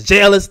 He says,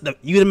 J. Ellis,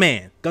 you the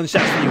man.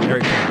 Gunshots for you,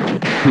 Eric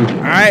Kang.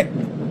 All right.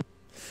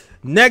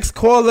 Next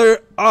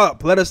caller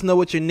up. Let us know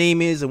what your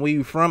name is and where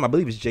you're from. I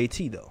believe it's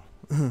JT, though.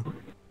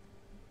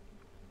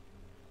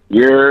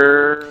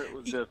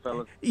 What's good,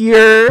 fellas?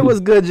 What's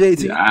good,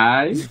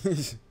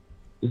 JT?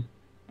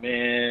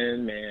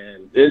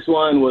 Man. This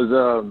one was,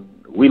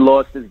 we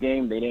lost this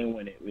game. They didn't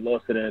win it. We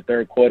lost it in the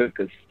third quarter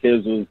because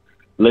Tibbs was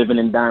living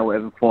and dying with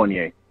Evan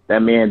Fournier.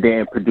 That man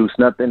didn't produce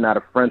nothing, not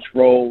a French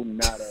roll,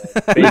 not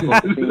a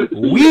bacon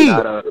cheese,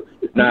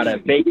 not a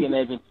bacon,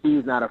 egg, and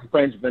cheese, not a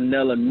French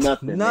vanilla,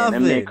 nothing. Man.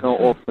 That man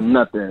couldn't offer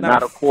nothing.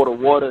 Not a quart of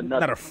water,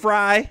 nothing. Not a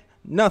fry,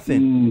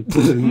 nothing.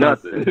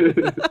 Nothing.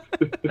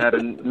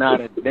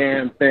 not a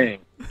damn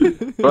thing.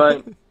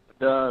 But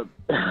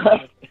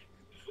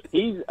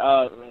he's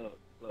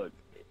look,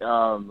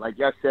 like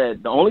I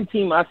said, the only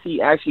team I see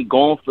actually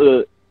going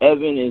for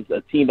Evan is a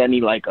team that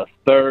need like a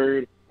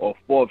third or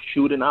fourth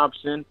shooting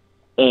option.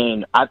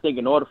 And I think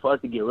in order for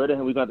us to get rid of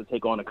him, we're going to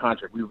take on a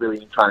contract we really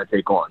ain't trying to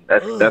take on.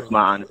 That's my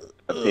honest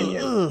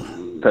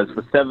opinion. Because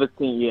for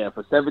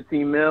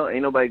 17 mil,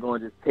 ain't nobody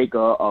going to just take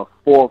a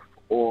fourth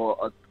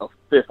or a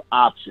fifth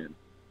option.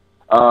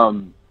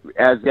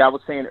 As I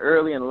was saying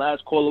earlier, and the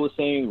last caller was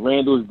saying,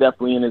 Randall is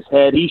definitely in his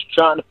head. He's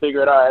trying to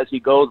figure it out as he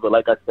goes. But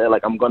like I said,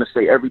 like I'm going to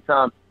say every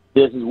time,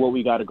 this is what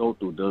we got to go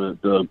through,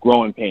 the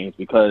growing pains,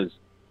 because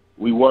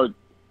we worked.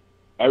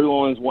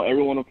 Everyone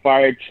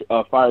fired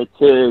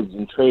Tibbs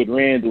and trade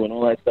Randall and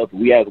all that stuff.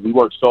 We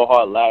worked so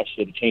hard last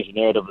year to change the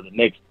narrative of the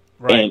Knicks,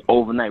 right. And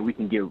overnight we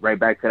can get right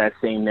back to that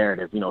same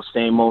narrative.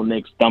 Same old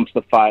Knicks,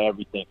 dumpster fire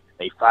everything.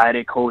 They fired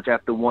their coach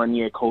after 1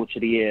 year, coach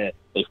of the year.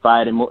 They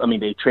fired him.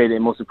 They traded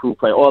their most improved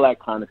player, all that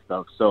kind of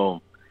stuff.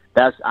 So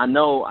I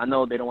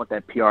know they don't want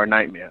that PR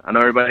nightmare. I know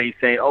everybody's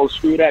saying, "Oh,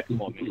 screw that,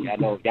 come on, man. Y'all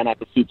know y'all not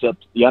the suits up.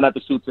 Y'all not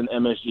the suits in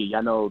MSG.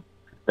 Y'all know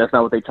that's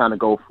not what they're trying to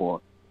go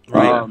for."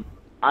 Right.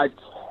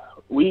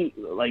 We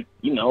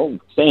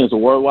saying it's a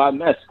worldwide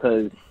mess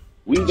because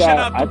we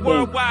got, I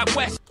think,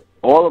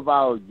 all of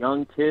our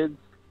young kids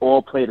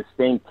all play the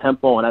same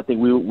tempo, and I think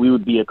we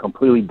would be a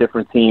completely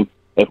different team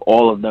if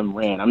all of them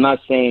ran. I'm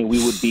not saying we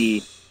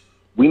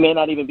may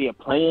not even be a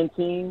playing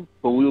team,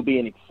 but we will be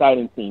an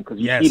exciting team because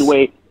you see the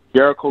way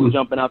Jericho's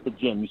jumping out the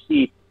gym. You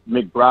see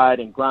McBride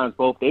and Grimes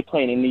both, they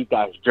playing in these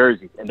guys'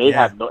 jerseys, and they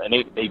have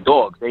they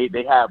dogs.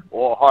 They have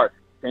all heart.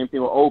 Same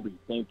thing with Obi.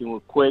 Same thing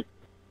with Quick.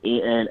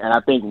 And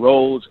I think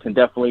Rose can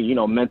definitely,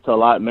 mentor a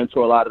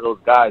lot of those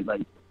guys.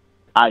 Like,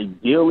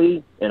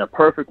 ideally, in a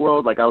perfect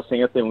world, like I was saying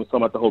yesterday when we were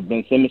talking about the whole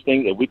Ben Simmons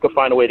thing, if we could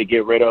find a way to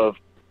get rid of,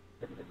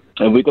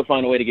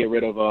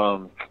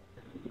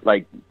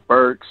 like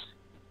Burks,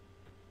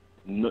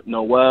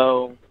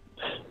 Noel,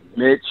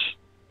 Mitch,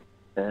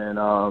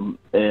 and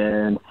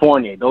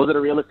Fournier. Those are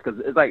the realistic. Because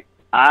it's like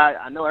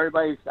I know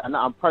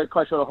I'm probably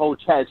quite sure the whole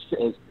chat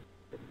is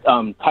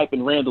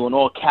typing Randall in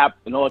all caps,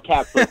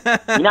 but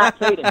we're not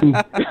trading.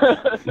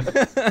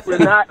 We're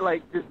not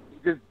like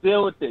just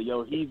deal with it,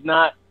 yo. He's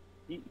not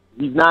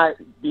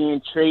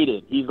being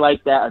traded. He's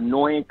like that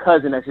annoying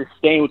cousin that's just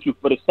staying with you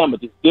for the summer.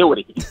 Just deal with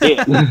it. He's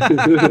dead.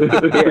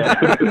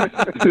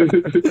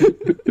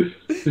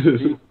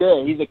 He's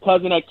dead. He's a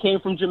cousin that came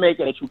from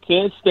Jamaica that you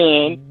can't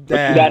stand,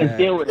 but you got to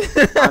deal with it.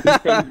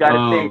 You got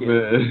to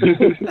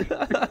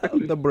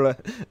it. The blood.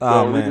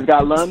 We just got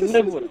to learn to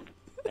live with him.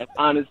 That's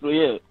honestly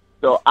it.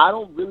 So I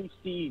don't really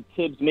see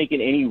Tibbs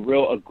making any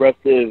real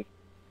aggressive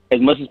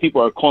as much as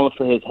people are calling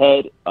for his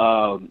head,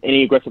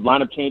 any aggressive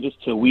lineup changes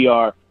to we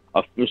are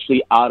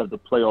officially out of the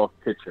playoff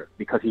picture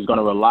because he's going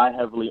to rely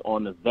heavily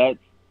on the vets,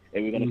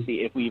 and we're going to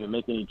see if we even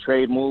make any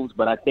trade moves.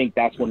 But I think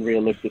that's when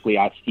realistically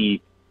I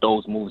see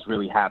those moves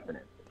really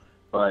happening.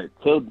 But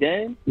till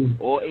then,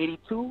 all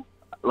 82,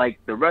 like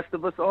the rest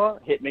of us are,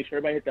 make sure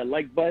everybody hit that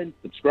like button,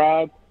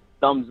 subscribe,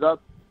 thumbs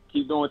up,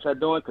 keep doing what y'all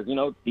doing, because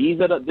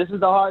this is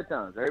the hard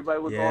times. Everybody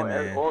was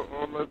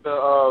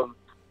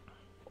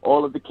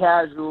all of the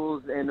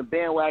casuals and the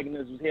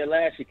bandwagoners was here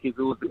last year because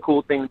it was the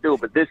cool thing to do.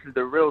 But this is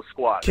the real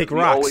squad. Kick we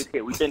rocks. Always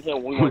here. We've been here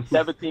when we won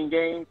 17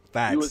 games.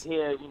 Facts. We was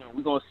here.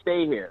 We're gonna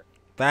stay here.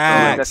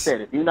 Facts. So like I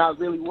said, if you're not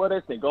really with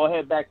us, then go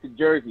ahead back to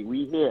Jersey.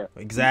 We here.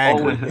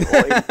 Exactly. Always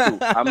here. 82.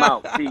 I'm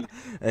out. Peace.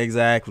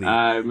 Exactly. All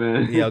right,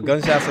 man. Yo,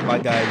 gunshots to my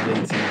guy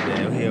JT,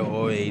 man. Here,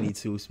 all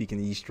 82. Speaking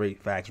of these straight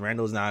facts,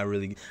 Randall's not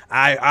really.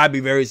 I'd be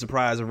very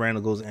surprised if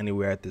Randall goes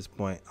anywhere at this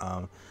point.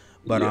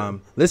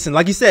 Listen,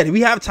 like you said,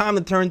 we have time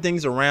to turn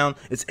things around.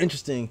 It's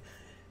interesting.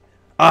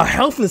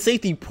 Health and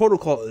safety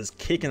protocol is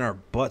kicking our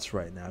butts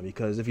right now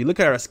because if you look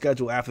at our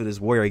schedule after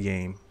this Warriors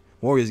game,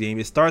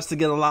 it starts to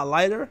get a lot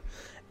lighter.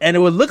 And it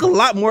would look a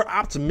lot more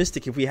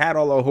optimistic if we had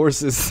all our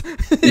horses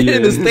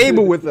in the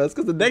stable with us,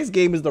 because the next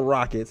game is the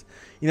Rockets.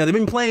 They've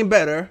been playing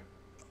better,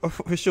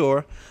 for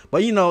sure.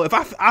 But, if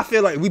I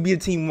feel like we beat a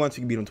team once,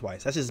 we can beat them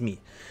twice. That's just me.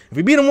 If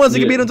we beat them once, we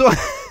can beat them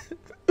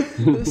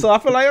twice. So I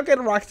feel like, okay,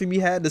 the Rockets can be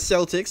had. The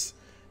Celtics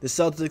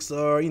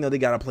are, they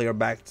got a player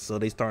back, so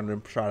they starting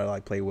to try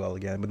to, play well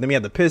again. But then we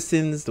have the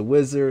Pistons, the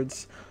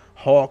Wizards,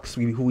 Hawks,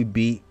 who we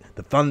beat.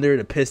 The Thunder,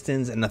 the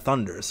Pistons, and the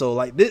Thunder. So,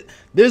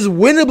 there's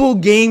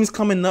winnable games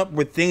coming up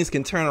where things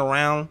can turn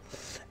around,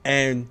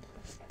 and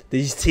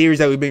these tears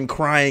that we've been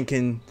crying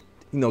can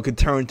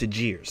turn to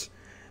jeers.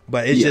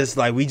 But it's just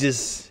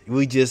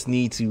we just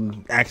need to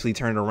actually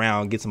turn it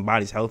around, get some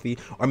bodies healthy,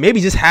 or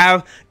maybe just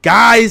have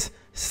guys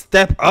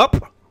step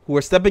up who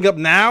are stepping up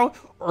now,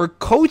 or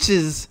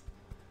coaches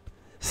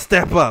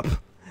step up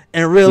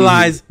and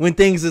realize when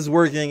things is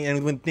working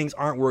and when things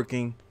aren't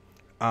working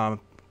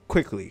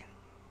quickly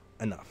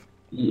enough.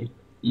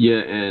 Yeah,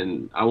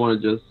 and I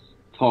want to just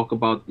talk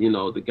about,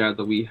 the guys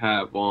that we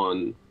have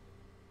on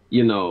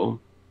COVID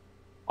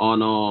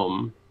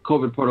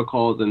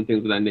protocols and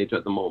things of that nature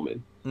at the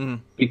moment.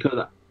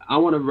 Because I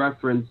want to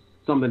reference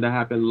something that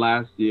happened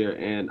last year,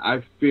 and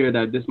I fear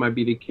that this might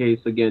be the case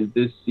again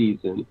this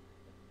season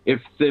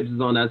if Thibs is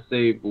on that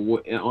same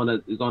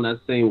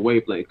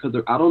wavelength.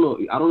 Because I don't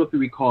know if you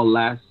recall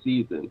last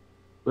season.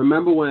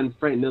 Remember when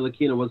Frank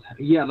Ntilikina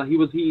he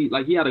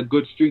had a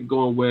good streak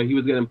going where he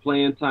was getting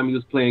playing time, he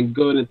was playing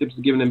good, and Thibs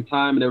was giving him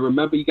time. And then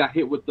remember he got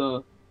hit with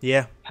the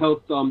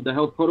health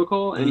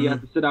protocol, and he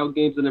had to sit out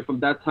games. And then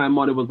from that time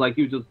on, it was like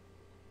he was just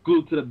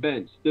glued to the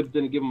bench. Thibs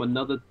didn't give him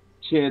another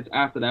chance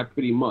after that,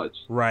 pretty much.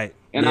 Right.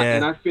 And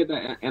I fear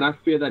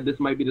that this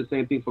might be the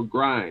same thing for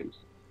Grimes,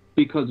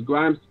 because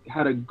Grimes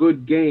had a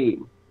good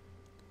game.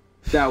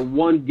 That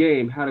one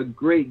game, had a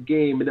great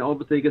game, and then all of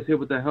a sudden he gets hit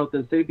with the health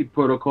and safety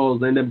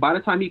protocols. And then by the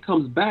time he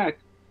comes back,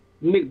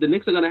 the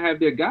Knicks are going to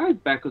have their guys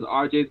back because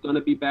RJ's going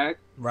to be back.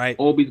 Right.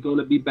 Obi's going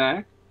to be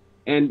back.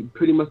 And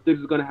pretty much Thibs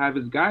is going to have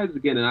his guys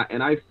again.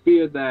 And I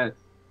fear that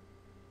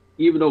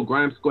even though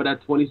Grimes scored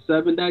that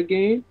 27 that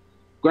game,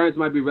 Grimes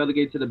might be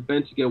relegated to the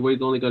bench again where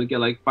he's only going to get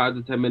 5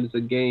 to 10 minutes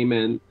a game,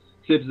 and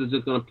Thibs is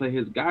just going to play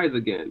his guys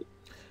again.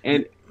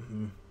 And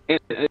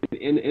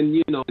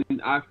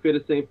I feel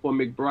the same for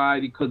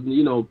McBride because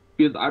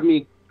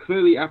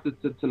clearly after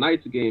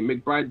tonight's game,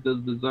 McBride does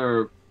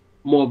deserve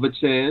more of a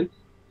chance.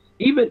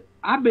 Even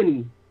I've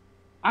been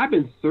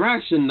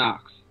thrashing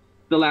Knox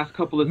the last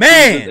couple of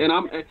seasons, and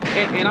I'm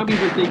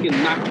even thinking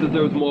Knox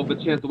deserves more of a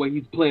chance the way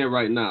he's playing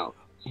right now.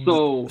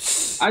 So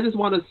I just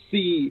want to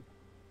see,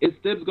 is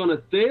Thibs gonna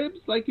Thibs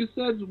like you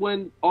said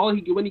when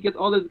he gets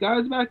all his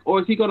guys back,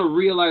 or is he gonna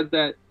realize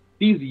that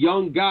these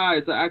young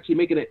guys are actually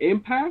making an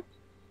impact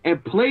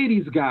and play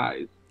these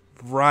guys?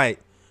 Right.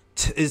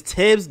 Is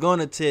Tibbs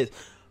gonna Tibbs?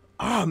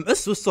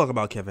 Let's talk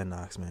about Kevin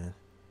Knox, man.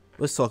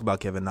 Let's talk about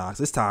Kevin Knox.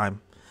 It's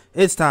time.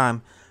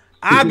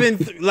 I've been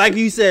like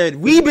you said,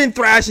 we've been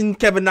thrashing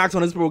Kevin Knox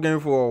on this program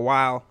for a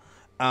while.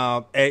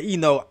 And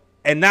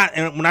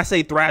when I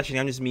say thrashing,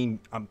 I just mean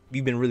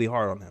we've been really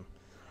hard on him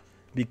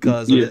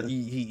because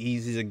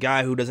he's a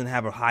guy who doesn't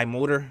have a high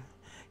motor.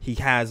 He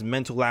has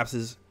mental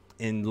lapses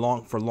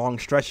for long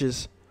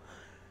stretches.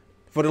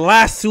 For the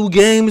last 2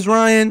 games,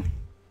 Ryan,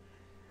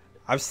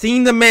 I've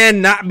seen the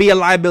man not be a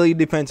liability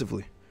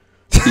defensively.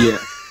 Yeah.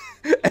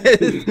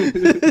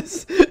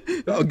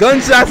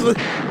 Gunshots.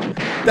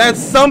 That's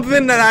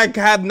something that I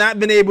have not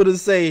been able to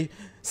say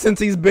since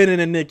he's been in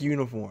a Knick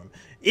uniform.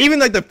 Even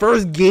the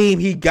first game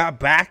he got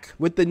back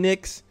with the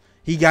Knicks,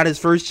 he got his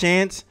first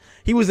chance.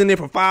 He was in there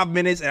for 5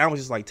 minutes, and I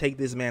was just like, take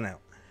this man out.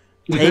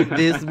 Take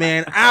this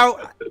man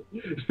out.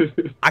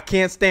 I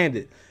can't stand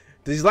it.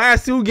 These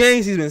last 2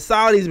 games, he's been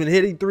solid. He's been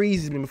hitting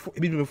threes. He's been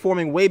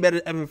performing way better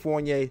than Evan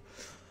Fournier.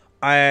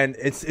 And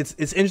it's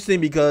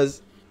interesting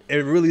because it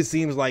really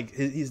seems like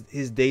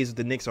his days with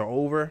the Knicks are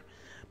over.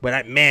 But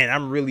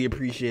I'm really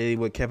appreciating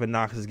what Kevin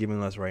Knox is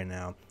giving us right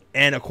now.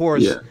 And of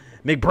course, Yeah.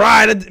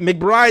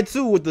 McBride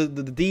too, with the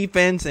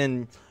defense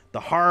and the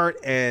heart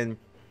and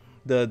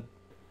the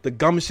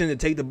gumption to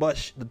take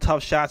the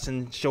tough shots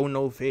and show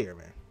no fear,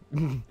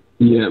 man.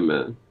 Yeah,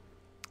 man.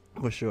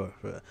 For sure.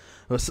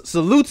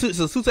 Salute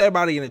to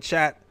everybody in the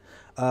chat.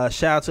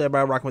 Shout out to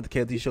everybody rocking with the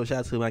KLT show. Shout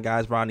out to my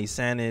guys, Ronnie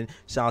Sannon.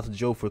 Shout out to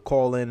Joe for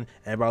calling.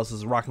 Everybody else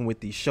is rocking with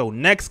the show.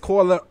 Next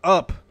caller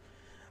up.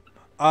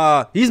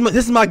 This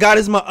is my guy.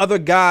 This is my other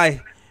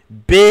guy,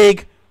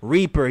 Big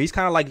Reaper. He's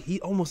kind of like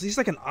he's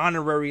like an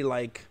honorary,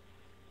 like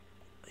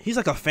he's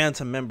like a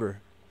phantom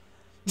member.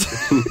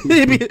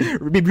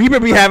 Reaper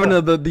be having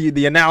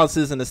the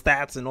analysis and the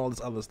stats and all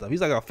this other stuff.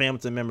 He's like a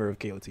phantom member of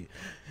KOT.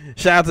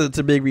 Shout out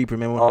to Big Reaper,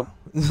 man.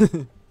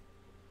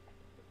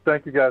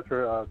 Thank you guys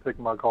for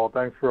taking my call.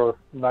 Thanks for a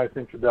nice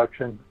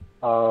introduction.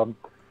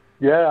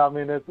 Yeah, I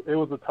mean it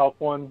was a tough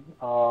one.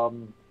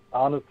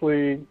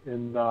 Honestly,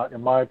 in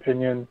my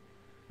opinion,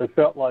 it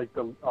felt like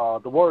the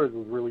Warriors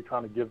was really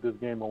trying to give this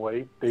game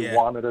away. They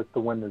wanted us to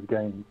win this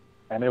game,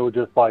 and it was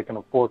just like in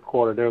the fourth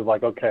quarter, they was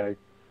like, okay.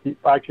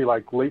 Actually,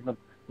 like late in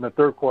the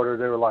third quarter,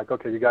 they were like,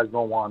 okay, you guys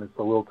don't want it,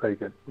 so we'll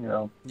take it. You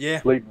know,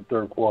 late in the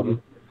third quarter,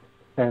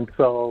 and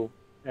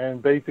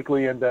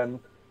then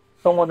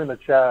someone in the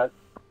chat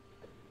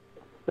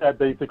said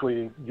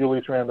basically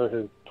Julius Randle,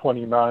 his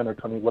 29 or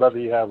 20, whatever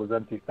he had was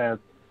empty stats,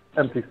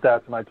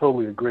 and I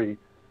totally agree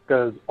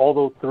because all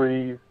those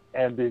threes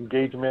and the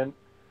engagement,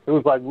 it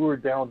was like we were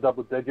down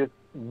double digits,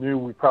 knew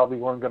we probably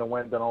weren't going to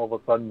win, then all of a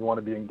sudden you want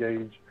to be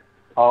engaged.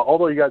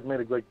 Although you guys made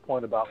a great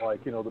point about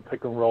like, you know, the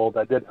pick and roll,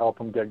 that did help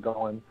him get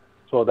going,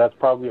 so that's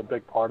probably a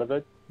big part of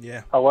it.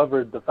 Yeah.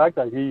 However, the fact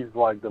that he's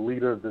like the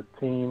leader of this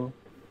team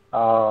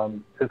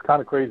is kind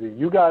of crazy.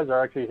 You guys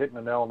are actually hitting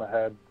the nail on the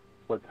head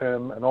with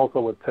him and also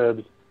with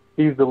Tibbs.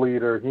 He's the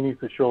leader. He needs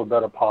to show a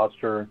better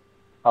posture.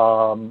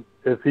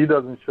 If he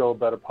doesn't show a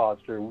better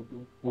posture,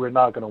 we're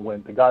not going to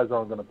win. The guys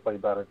aren't going to play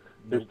better.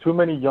 There's too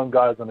many young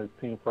guys on his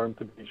team for him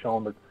to be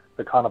showing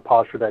the kind of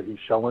posture that he's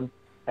showing,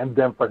 and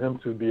then for him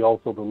to be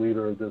also the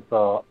leader of this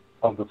of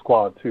the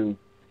squad too.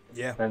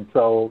 Yeah. And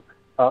so,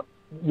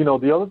 you know,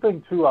 the other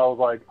thing too, I was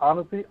like,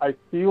 honestly, I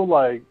feel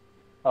like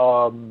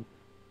our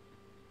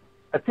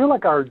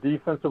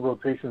defensive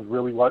rotation is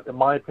really what, in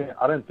my opinion,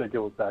 I didn't think it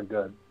was that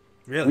good.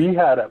 Really? It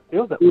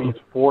was at least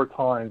 4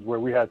 times where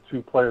we had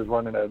 2 players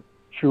running at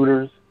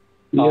shooters.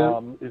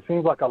 Yeah. It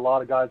seems like a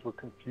lot of guys were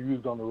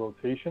confused on the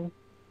rotation.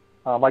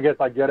 I guess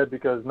I get it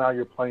because now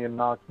you're playing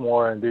Knox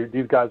more, and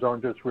these guys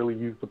aren't just really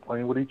used to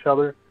playing with each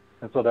other,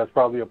 and so that's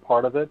probably a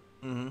part of it.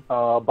 Mm-hmm.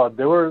 But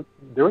there was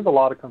a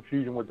lot of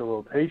confusion with the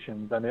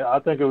rotations, and I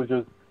think it was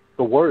just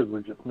the Warriors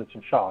were just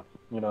missing shots.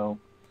 You know,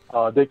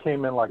 they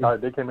came in like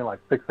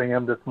 6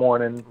 a.m. this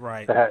morning.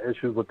 Right. They had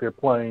issues with their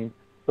playing,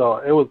 so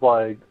it was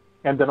like.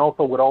 And then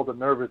also with all the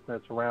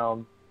nervousness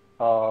around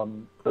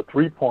the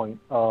 3-point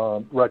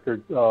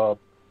record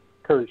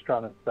Curry's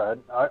trying to set,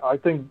 I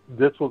think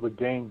this was a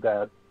game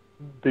that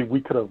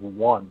we could have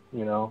won,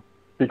 you know,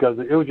 because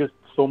it was just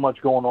so much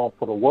going on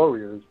for the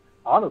Warriors.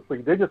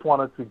 Honestly, they just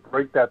wanted to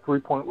break that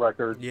 3-point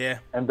record,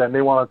 and then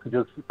they wanted to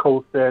just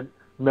coast it,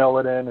 mail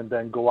it in, and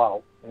then go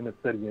out in the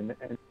city.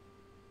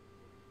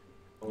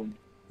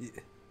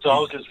 So I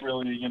was just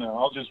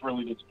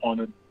really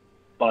disappointed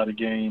by the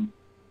game.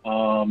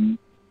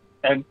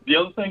 And the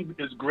other thing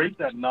is great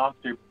that Knox,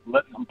 they're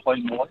letting him play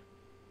more.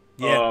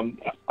 Yeah.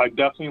 I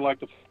definitely like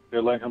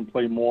they're letting him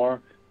play more.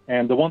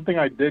 And the one thing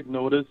I did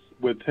notice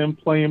with him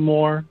playing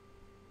more,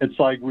 it's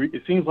like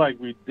it seems like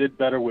we did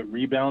better with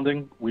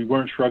rebounding. We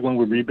weren't struggling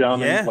with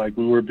rebounding like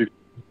we were before.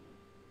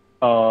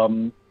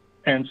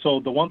 And so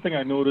the one thing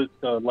I noticed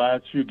the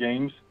last few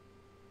games,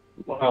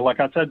 like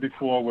I said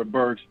before with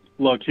Burks,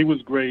 look, he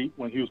was great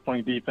when he was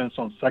playing defense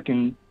on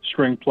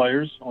second-string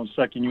players, on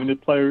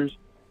second-unit players.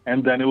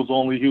 And then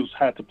he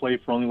had to play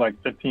for only like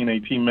 15,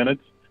 18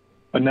 minutes.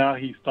 But now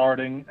he's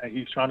starting, and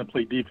he's trying to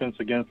play defense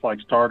against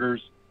like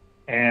starters.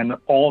 And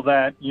all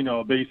that, you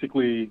know,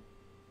 basically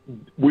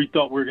we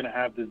thought we were going to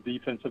have this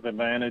defensive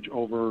advantage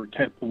over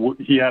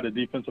he had a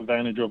defensive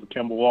advantage over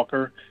Kemba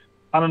Walker.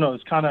 I don't know.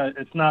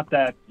 It's not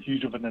that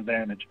huge of an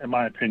advantage, in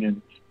my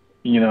opinion,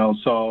 you know.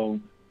 So,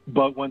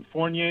 but when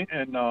Fournier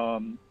and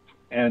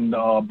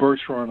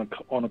Burch were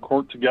on a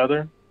court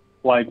together,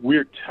 like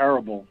we're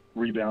terrible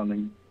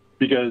rebounding.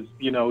 Because,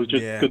 you know, it's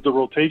just because the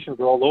rotations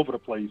are all over the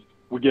place.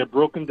 We get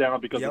broken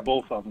down because of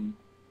both of them.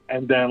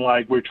 And then,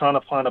 like, we're trying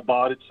to find a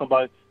body.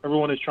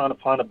 Everyone is trying to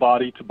find a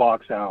body to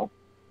box out,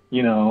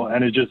 you know,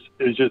 and it's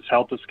just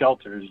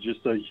helter-skelter. It's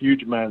just a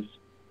huge mess.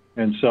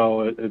 And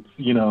so it's,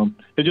 you know,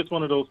 it's just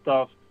one of those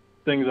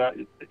things that,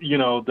 you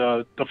know,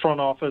 the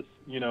front office,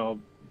 you know,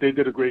 they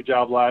did a great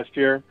job last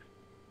year.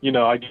 You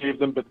know,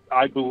 but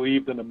I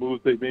believed in the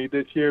moves they made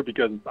this year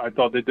because I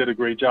thought they did a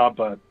great job,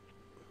 but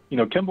you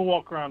know, Kemba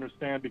Walker, I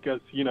understand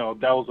because, you know,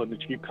 that was on a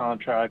cheap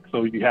contract,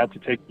 so you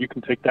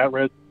can take that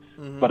risk.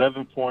 Mm-hmm. But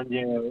Evan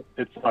Fournier,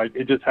 it's like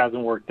it just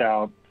hasn't worked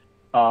out.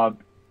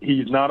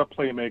 He's not a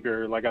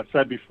playmaker. Like I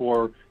said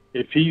before,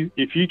 if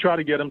you try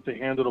to get him to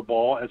handle the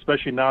ball,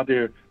 especially now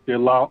they're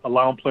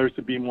allowing players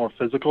to be more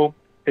physical.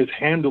 his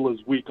handle is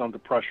weak under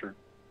pressure.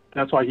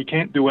 That's why he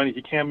can't do any.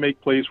 He can't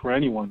make plays for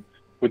anyone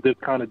with this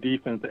kind of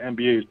defense the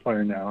NBA is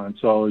playing now. And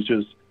so it's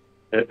just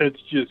I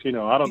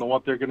don't know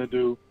what they're going to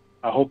do.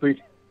 I hope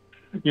they,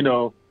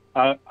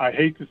 I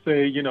hate to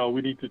say,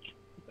 we need to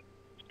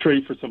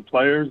trade for some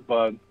players,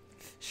 but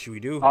should we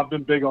do? I've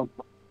been big on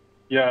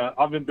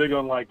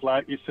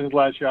since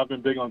last year. I've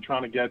been big on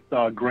trying to get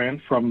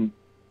Grant from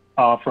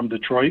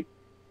Detroit.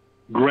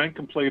 Grant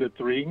can play the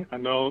 3. I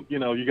know,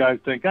 you guys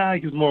think,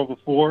 he's more of a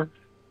 4,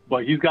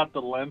 but he's got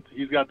the length,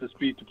 he's got the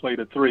speed to play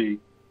the 3.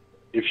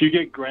 If you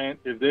get Grant,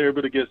 if they're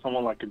able to get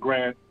someone like a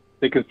Grant,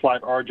 they can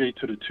slide RJ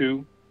to the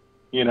 2,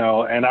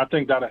 and I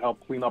think that'll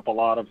help clean up a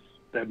lot of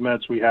that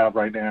mess we have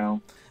right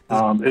now.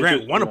 Does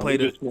Grant want to play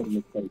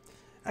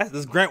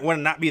does Grant want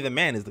to not be the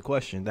man is the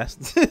question.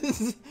 That's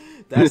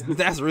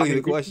really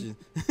the question.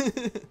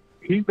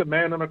 He's the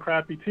man on a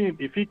crappy team.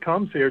 If he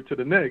comes here to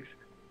the Knicks,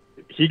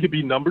 he could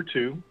be number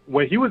 2.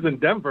 When he was in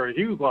Denver,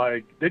 he was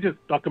like, they just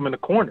stuck him in the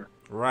corner.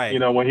 Right.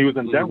 When he was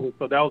in Denver,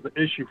 so that was an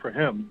issue for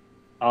him.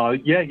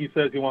 He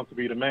says he wants to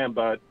be the man,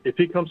 but if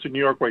he comes to New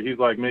York where he's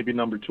like maybe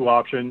number 2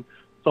 option,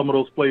 some of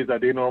those plays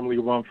that they normally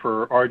run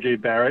for R.J.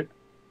 Barrett,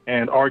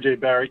 and R.J.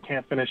 Barrett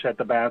can't finish at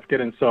the basket,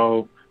 and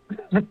so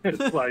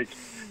it's like,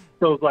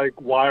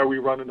 why are we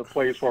running the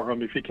plays for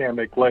him if he can't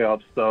make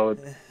playoffs? So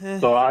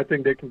I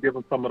think they can give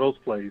him some of those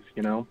plays,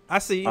 I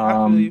see you.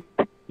 I feel you.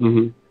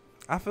 Mm-hmm.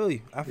 I feel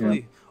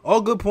you.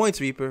 All good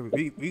points, Reaper.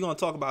 We're going to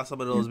talk about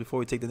some of those before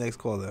we take the next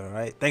call there, all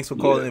right? Thanks for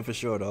calling in for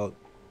sure, dog.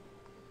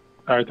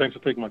 All right, thanks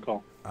for taking my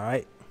call. All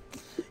right.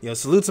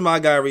 Salute to my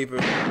guy, Reaper.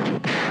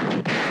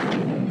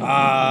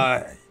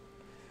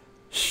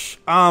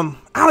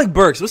 Alec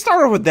Burks. Let's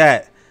start off with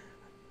that.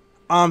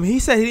 He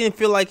said he didn't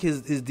feel like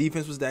his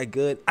defense was that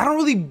good. I don't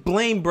really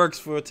blame Burks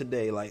for it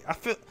today. Like, I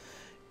feel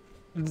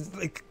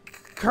like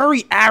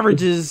Curry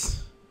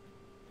averages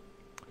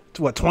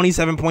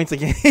 27 points a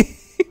game.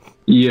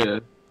 Yeah.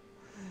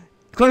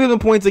 27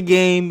 points a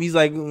game. He's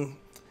like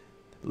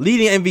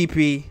leading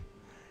MVP.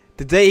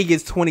 Today he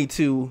gets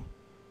 22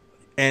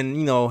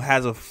 and,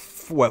 has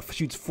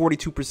shoots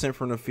 42%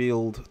 from the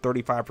field,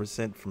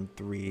 35% from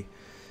 3.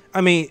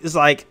 I mean, it's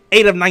like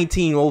 8 of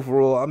 19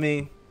 overall. I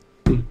mean,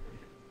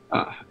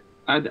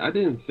 I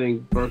didn't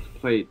think Burks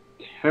played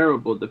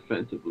terrible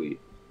defensively.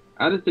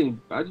 I just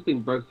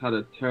think Burks had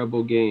a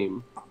terrible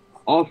game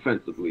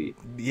offensively.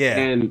 Yeah.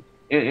 And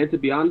to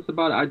be honest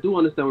about it, I do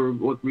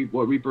understand what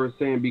Reaper is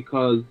saying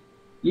because,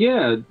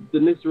 the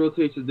Knicks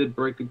rotations did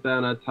break it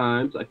down at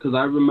times. Because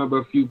I remember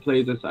a few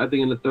plays, I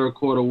think in the third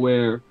quarter,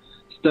 where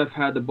Steph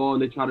had the ball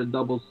and they tried to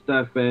double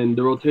Steph, and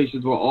the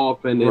rotations were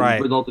off, and it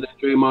resulted in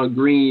Draymond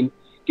Green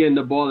getting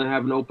the ball and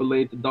having an open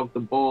lane to dunk the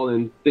ball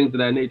and things of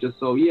that nature.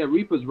 So,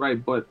 Reaper's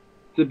right. But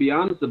to be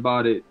honest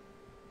about it,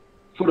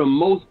 for the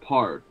most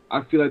part,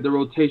 I feel like the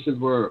rotations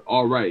were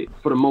all right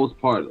for the most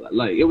part.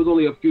 Like, it was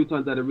only a few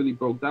times that it really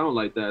broke down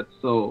like that.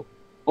 So,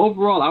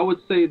 overall, I would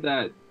say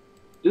that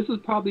this is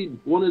probably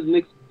one of the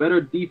Knicks'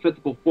 better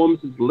defensive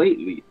performances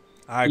lately.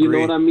 I agree. You know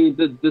what I mean?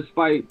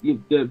 Despite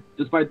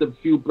the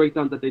few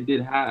breakdowns that they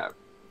did have.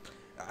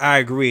 I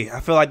agree.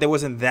 I feel like there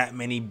wasn't that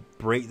many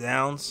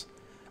breakdowns.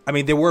 I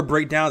mean, there were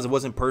breakdowns. It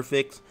wasn't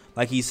perfect.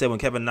 Like he said, when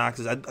Kevin Knox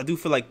is, I do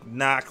feel like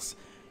Knox,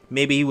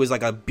 maybe he was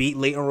like a beat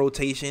late on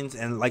rotations.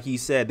 And like he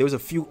said, there was a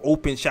few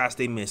open shots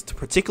they missed,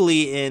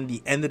 particularly in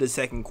the end of the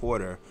second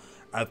quarter.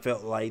 I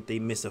felt like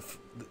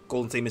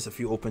Golden State missed a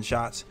few open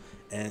shots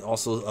and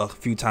also a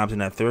few times in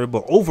that third.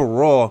 But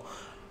overall,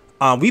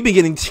 we've been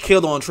getting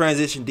killed on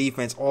transition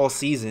defense all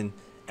season.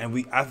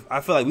 And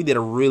I feel like we did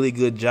a really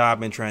good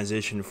job in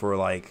transition for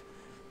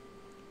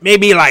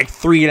maybe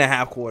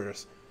 3.5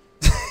 quarters.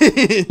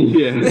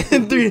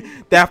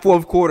 That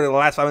fourth quarter, the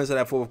last 5 minutes of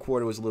that fourth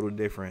quarter was a little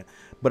different.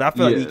 But I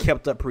feel like we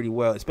kept up pretty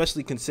well,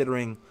 especially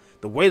considering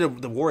the way the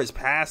Warriors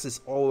pass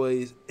is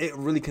always, it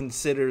really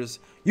considers,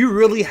 you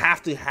really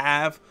have to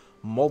have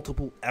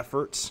multiple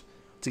efforts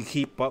to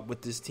keep up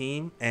with this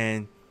team.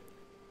 And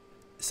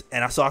so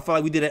I feel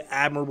like we did an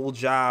admirable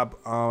job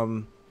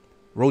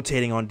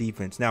rotating on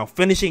defense. Now,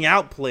 finishing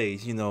out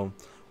plays, a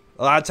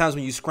lot of times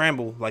when you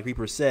scramble, like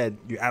Reaper said,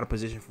 you're out of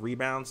position for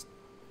rebounds.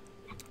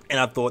 And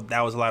I thought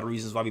that was a lot of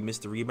reasons why we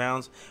missed the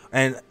rebounds.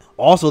 And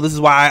also, this is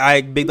why I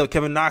bigged up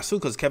Kevin Knox, too,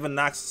 because Kevin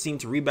Knox seemed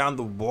to rebound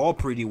the ball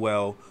pretty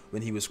well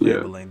when he was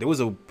scrambling. Yeah.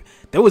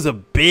 There was a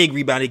big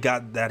rebound he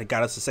got that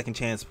got us a second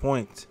chance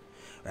point.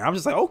 And I'm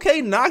just like, okay,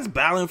 Knox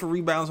battling for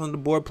rebounds on the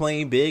board,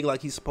 playing big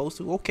like he's supposed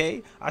to.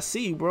 Okay, I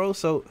see you, bro.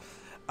 So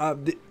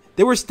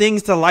there was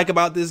things to like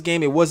about this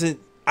game. I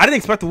didn't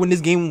expect to win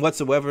this game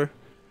whatsoever.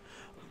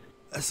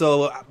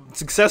 So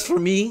success for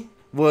me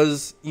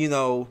was,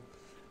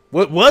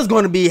 what was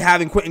going to be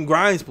having Quentin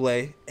Grimes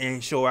play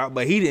and show out,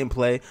 but he didn't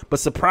play. But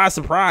surprise,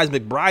 surprise,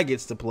 McBride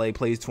gets to play,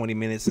 plays 20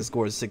 minutes and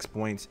scores 6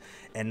 points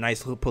and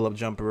nice pull-up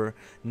jumper.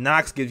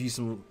 Knox gives you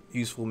some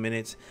useful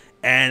minutes.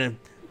 And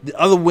the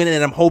other win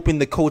that I'm hoping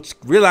the coach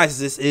realizes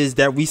this is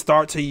that we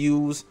start to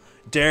use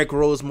Derrick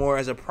Rose more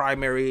as a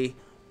primary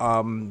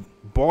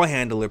ball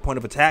handler, point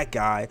of attack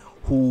guy,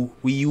 who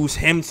we use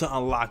him to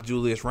unlock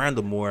Julius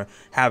Randle more,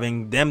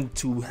 having them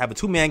to have a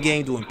 2-man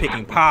game doing pick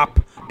and pop,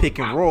 pick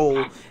and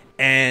roll,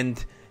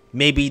 and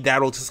maybe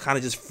that'll just kind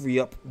of just free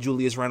up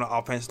Julius Randle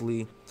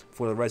offensively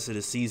for the rest of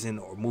the season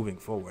or moving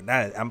forward.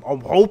 I'm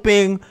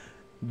hoping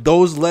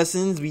those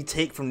lessons we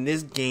take from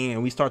this game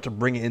and we start to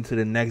bring it into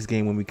the next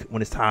game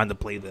when it's time to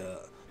play the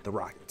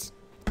Rockets.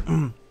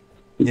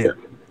 Yeah.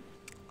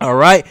 All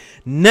right.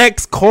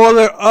 Next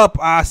caller up.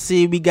 I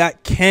see we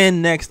got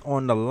Ken next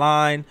on the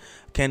line.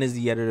 Ken is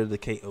the editor of the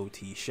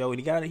KOT show,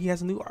 and he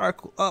has a new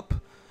article up.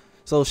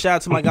 So shout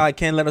out to my guy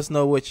Ken. Let us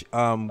know what do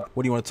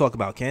you want to talk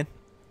about, Ken?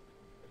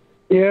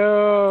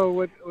 Yo,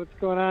 what's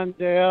going on,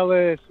 Jay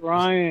Ellis,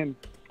 Ryan?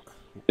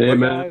 Hey,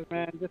 man. Guys,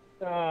 man, just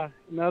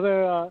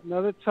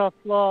another tough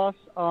loss.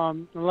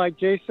 Like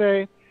Jay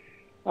say,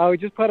 we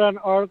just put out an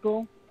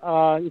article.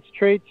 It's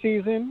trade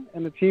season,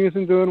 and the team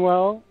isn't doing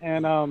well.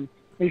 And like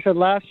you said,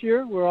 last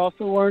year we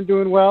weren't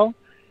doing well.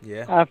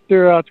 Yeah.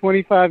 After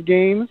 25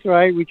 games,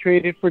 right? We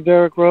traded for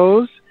Derrick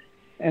Rose,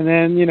 and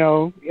then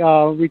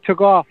we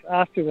took off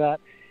after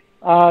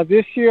that.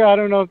 This year, I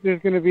don't know if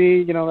there's going to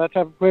be that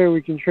type of player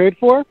we can trade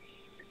for,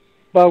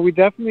 but we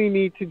definitely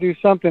need to do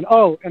something.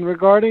 Oh, and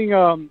regarding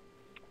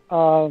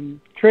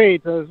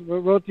trades, as we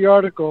wrote the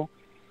article,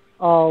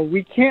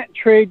 we can't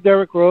trade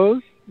Derrick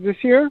Rose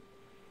this year,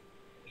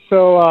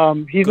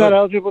 so he's not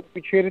eligible to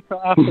be traded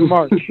until after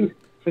March.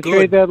 The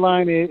trade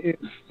deadline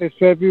is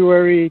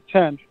February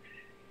 10th.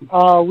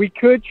 We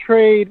could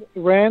trade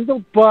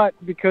Randall, but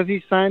because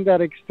he signed that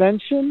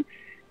extension,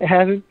 we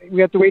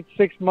have to wait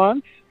 6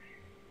 months.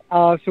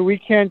 So we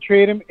can't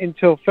trade him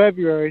until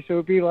February. So it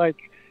would be like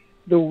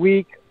the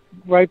week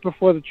right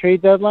before the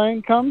trade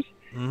deadline comes.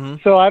 Mm-hmm.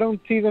 So I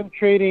don't see them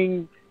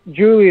trading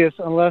Julius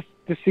unless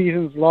the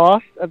season's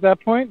lost at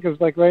that point. Because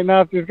like right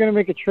now, if there's going to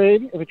make a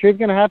trade, if a trade's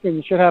going to happen,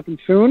 it should happen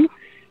soon.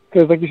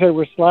 Because like you said,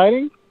 we're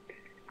sliding.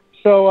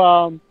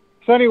 So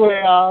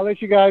anyway, I'll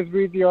let you guys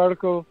read the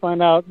article,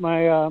 find out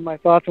my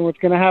thoughts on what's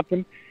going to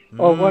happen,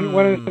 or one of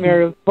the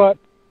scenarios. But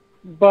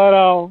I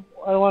don't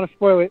want to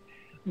spoil it.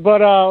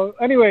 But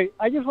anyway,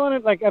 I just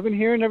wanted, I've been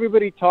hearing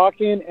everybody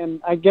talking,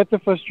 and I get the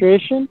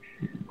frustration,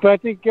 but I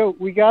think,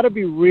 we got to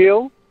be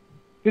real.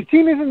 This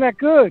team isn't that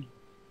good.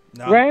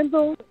 No.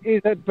 Randall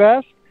is at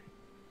best.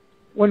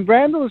 When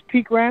Randall is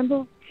peak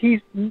Randall,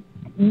 he's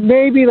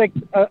maybe like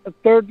a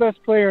third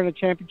best player in a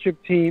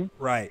championship team.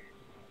 Right.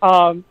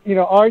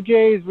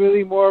 RJ is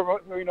really more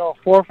of a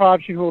fourth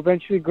option who will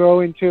eventually grow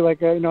into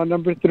like a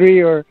number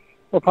 3 or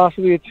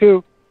possibly a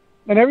 2.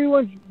 And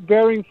everyone's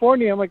burying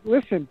Fournier. I'm like,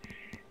 listen,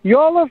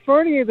 y'all love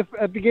Fournier at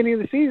the beginning of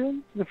the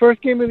season. The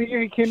first game of the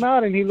year he came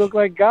out and he looked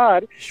like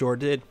God. Sure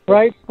did.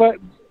 Right? But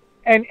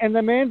and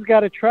the man's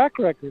got a track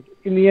record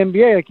in the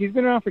NBA. Like he's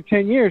been around for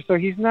 10 years, so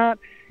he's not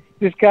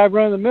this guy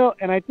running the mill.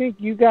 And I think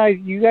you guys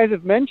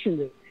have mentioned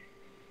it.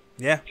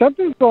 Yeah.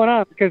 Something's going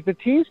on because the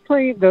team's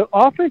playing. The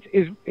offense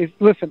is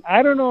listen,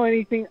 I don't know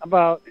anything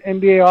about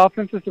NBA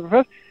offenses,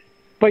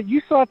 but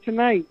you saw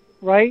tonight,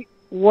 right,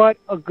 what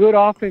a good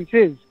offense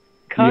is.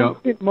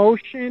 Constant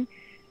motion,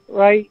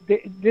 right?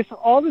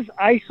 All this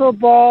ISO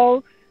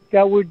ball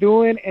that we're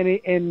doing,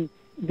 and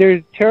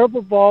there's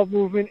terrible ball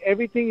movement.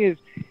 Everything is,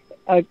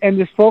 and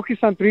this focus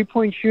on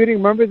 3-point shooting.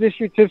 Remember this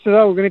year tips us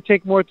out, we're going to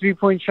take more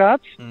 3-point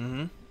shots.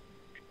 Mm-hmm.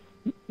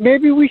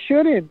 Maybe we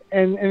shouldn't,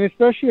 and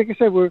especially, like I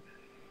said,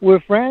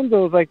 with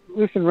Randall,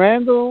 listen,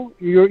 Randall,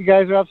 you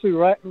guys are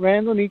absolutely right.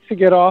 Randall needs to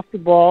get off the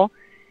ball.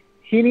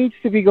 He needs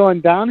to be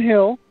going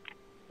downhill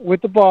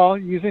with the ball,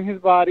 using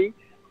his body,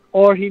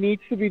 or he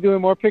needs to be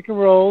doing more pick and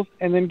rolls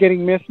and then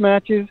getting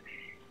mismatches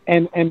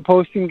and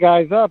posting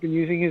guys up and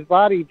using his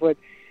body. But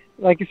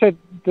like I said,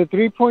 the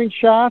 3-point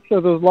shots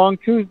or those long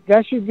twos,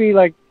 that should be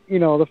the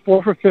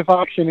 4th or 5th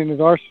option in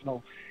his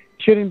arsenal.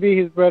 Shouldn't be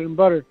his bread and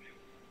butter.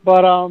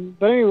 But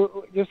anyway,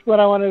 just what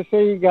I wanted to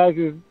say to you guys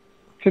is,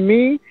 to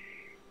me,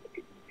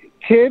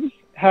 Tibbs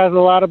has a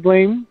lot of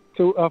blame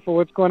for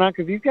what's going on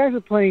because these guys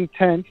are playing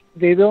tense.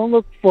 They don't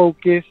look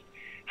focused.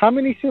 How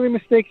many silly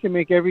mistakes they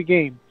make every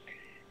game?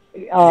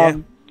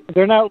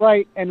 They're not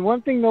right. And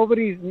one thing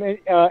nobody's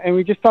and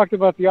we just talked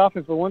about the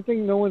offense, but one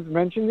thing no one's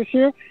mentioned this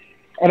year,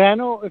 and I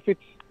know if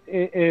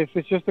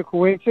it's just a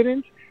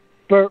coincidence,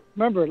 but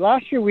remember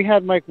last year we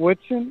had Mike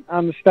Woodson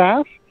on the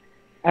staff,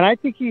 and I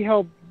think he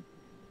helped.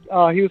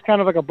 He was kind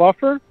of like a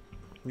buffer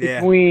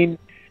between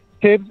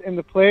Tibbs and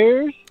the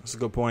players. That's a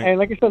good point. And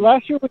like I said,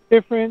 last year was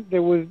different.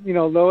 There was,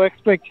 low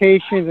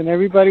expectations, and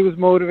everybody was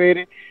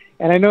motivated.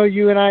 And I know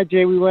you and I,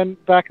 Jay, we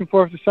went back and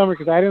forth this summer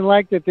because I didn't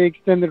like that they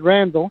extended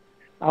Randall.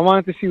 I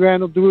wanted to see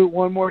Randall do it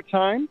one more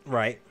time.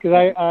 Right.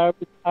 Because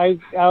I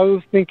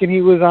was thinking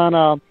he was on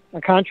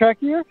a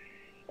contract year.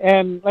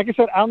 And like I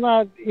said, I'm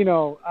not,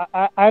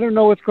 I don't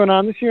know what's going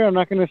on this year. I'm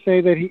not going to say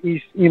that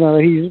he's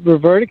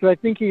reverted because I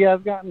think he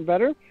has gotten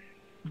better.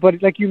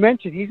 But like you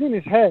mentioned, he's in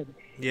his head.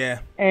 Yeah.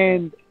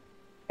 And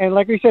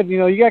like we said,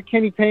 you got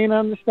Kenny Payne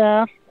on the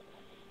staff,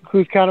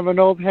 who's kind of an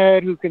old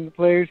head who the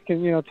players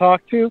can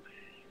talk to.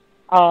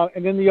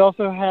 And then they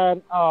also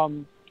had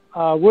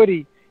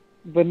Woody,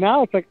 But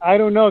now it's like, I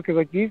don't know, because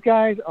like these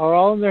guys are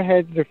all in their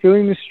heads. They're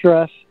feeling the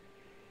stress.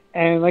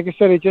 And like I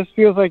said, it just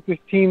feels like this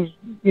team's,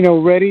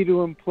 ready to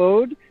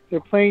implode. They're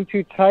playing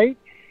too tight.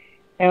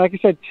 And like I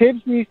said,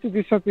 Tibbs needs to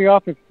do something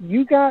offense.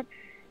 You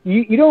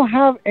don't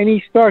have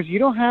any stars. You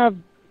don't have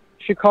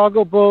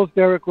Chicago Bulls,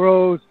 Derrick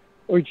Rose,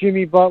 or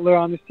Jimmy Butler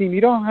on this team.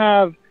 You don't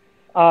have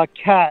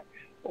Cat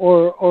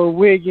or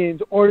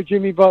Wiggins or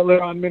Jimmy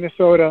Butler on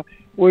Minnesota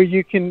where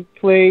you can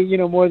play,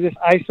 more of this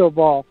ISO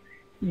ball.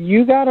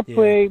 You got to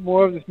play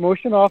more of this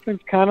motion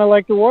offense, kind of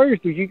like the Warriors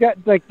do. You got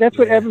that's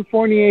what Evan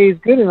Fournier is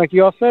good in. Like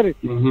you all said it,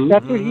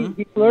 that's what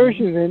he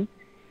flourishes in.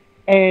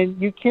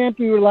 And you can't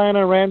be relying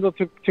on Randall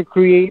to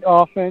create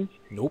offense.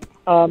 Nope.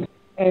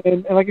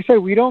 And like I said,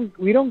 we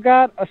don't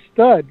got a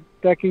stud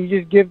that can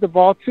just give the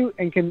ball to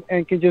and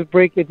can just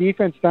break the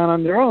defense down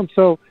on their own.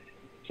 So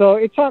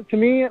it's not, to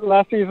me.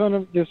 Last thing I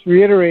want to just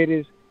reiterate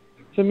is,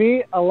 to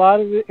me, a lot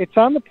of it's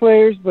on the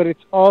players, but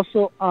it's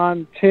also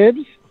on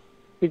Tibbs,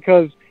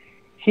 because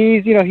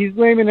he's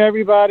blaming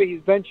everybody.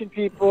 He's benching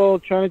people,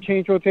 trying to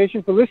change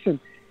rotation. But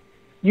listen,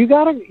 you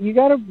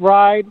gotta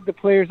ride the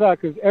players out,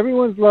 because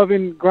everyone's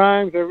loving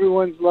Grimes,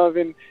 everyone's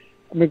loving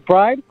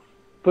McBride.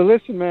 But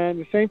listen, man,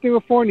 the same thing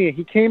with Fournier.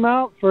 He came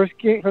out first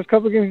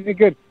couple of games, he did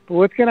good. But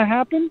what's gonna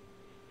happen?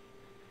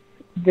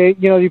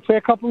 You play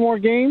a couple more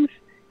games,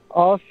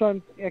 all of a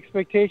sudden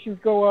expectations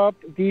go up,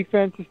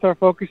 defenses start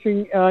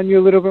focusing on you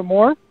a little bit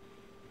more,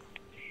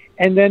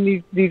 and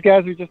then these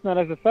guys are just not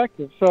as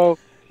effective. So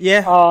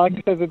like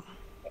I said,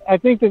 I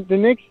think that the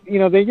Knicks,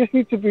 they just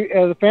need to be,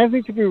 the fans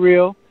need to be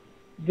real.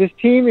 This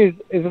team is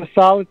a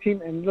solid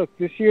team, and look,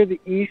 this year the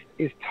East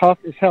is tough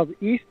as hell. The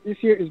East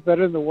this year is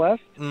better than the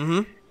West.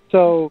 Mm-hmm.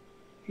 So,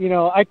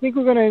 I think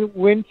we're going to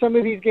win some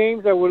of these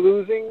games that we're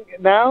losing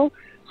now,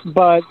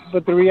 but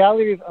the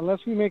reality is,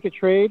 unless we make a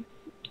trade,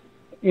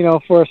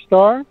 for a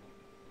star,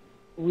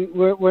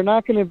 we're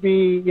not going to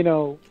be,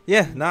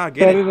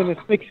 better than a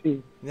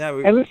 60.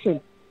 Yeah. And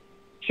listen,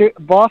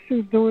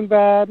 Boston's doing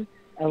bad,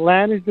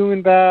 Atlanta's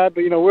doing bad,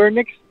 but we're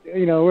Knicks,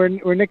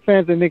 we're Knicks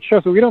fans and Knicks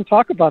show, so we don't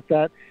talk about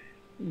that.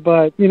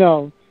 But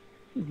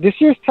this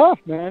year's tough,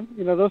 man.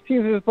 Those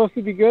teams are supposed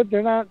to be good.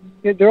 They're not.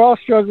 They're all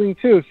struggling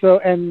too. So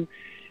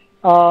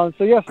that's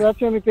the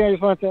only thing I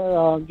just wanted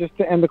to just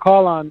to end the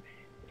call on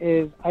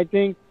is, I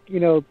think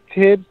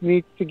Tibbs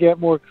needs to get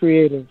more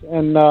creative.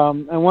 And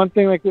one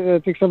thing, like I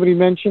think somebody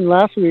mentioned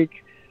last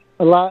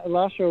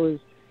last show, is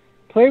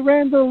play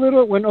Randall a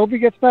little when Obi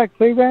gets back.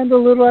 Play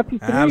Randall a little after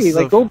three.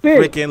 Like, go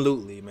big. Freaking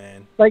lootly,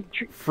 man. Like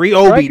free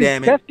Obi,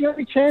 damn it. That's the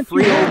only chance.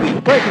 Free Obi.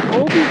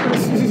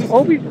 Right,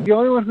 Obi's the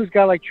only one who's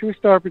got like true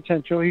star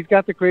potential. He's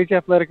got the crazy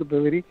athletic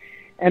ability,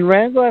 and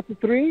Randall after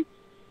three,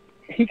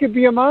 he could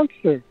be a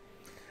monster.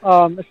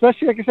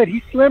 Especially, like I said,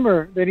 he's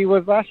slimmer than he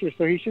was last year,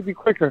 so he should be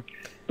quicker.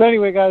 But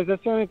anyway, guys,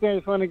 that's the only thing. I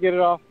just want to get it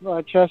off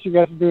chest. You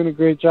guys are doing a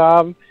great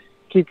job.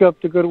 Keep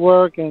up the good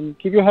work and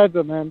keep your heads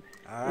up, man.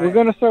 Right. We're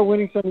gonna start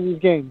winning some of these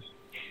games.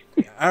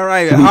 All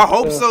right, I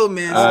hope so,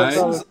 man.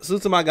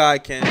 Salute to my guy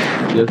Ken.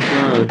 Yes,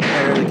 sir.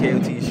 The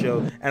KOT show,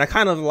 and I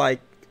kind of like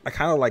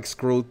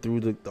scrolled through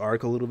the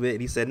article a little bit,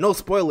 and he said no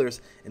spoilers,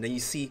 and then you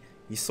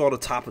saw the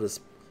top of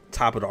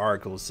the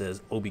article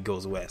says Obi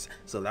goes west,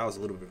 so that was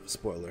a little bit of a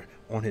spoiler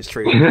on his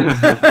trade.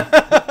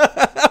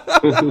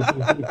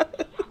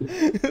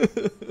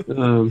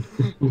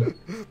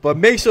 But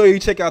make sure you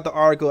check out the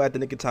article at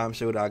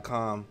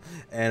thenickoftimeshow.com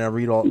and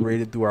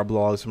read it through our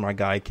blogs from our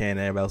guy Ken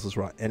and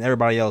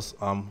everybody else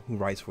who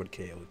writes for the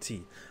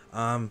KOT.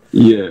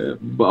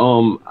 But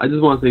I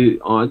just want to say,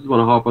 I just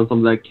want to hop on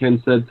something that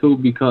Ken said too,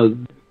 because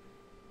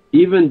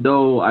even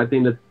though I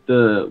think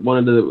that one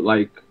of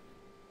the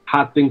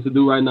hot things to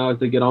do right now is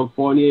to get on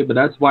Fournier, but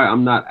that's why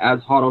I'm not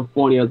as hard on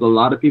Fournier as a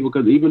lot of people,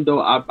 because even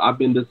though I've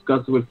been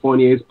discussing with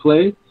Fournier's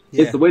play,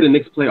 it's the way the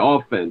Knicks play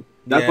offense.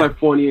 That's why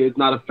Fournier is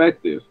not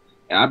effective.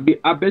 I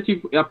bet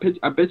you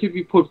if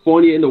you put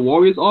Fournier in the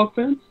Warriors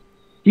offense,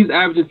 he's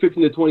averaging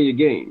 15 to 20 a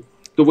game,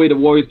 the way the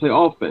Warriors play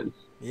offense.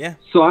 Yeah.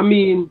 So I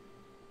mean,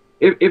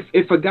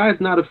 if a guy is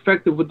not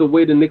effective with the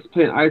way the Knicks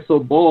play an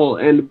ISO ball,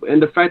 and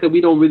the fact that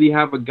we don't really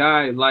have a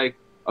guy like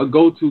a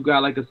go-to guy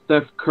like a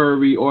Steph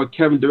Curry or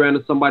Kevin Durant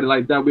or somebody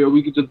like that, where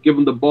we could just give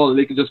them the ball and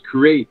they could just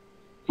create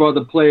for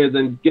other players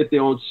and get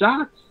their own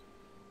shots.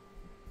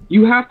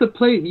 You have to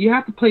play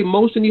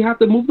motion. You have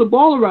to move the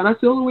ball around.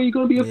 That's the only way you're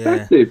going to be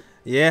effective.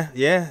 Yeah.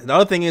 The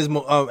other thing is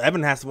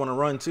Evan has to want to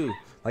run too.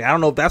 Like, I don't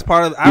know if that's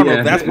part of. I don't know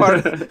if that's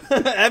part of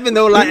Evan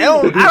though. Like, I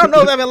don't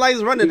know if Evan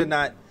likes running or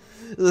not.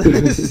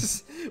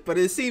 But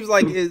it seems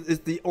like it's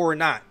the or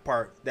not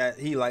part that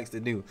he likes to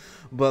do.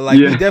 But like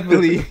we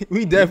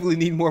definitely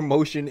need more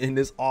motion in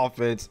this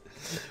offense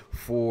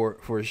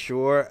for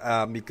sure.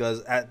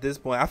 Because at this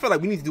point, I feel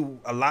like we need to do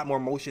a lot more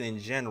motion in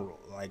general.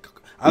 Like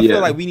I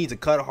feel like we need to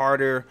cut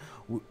harder,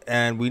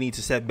 and we need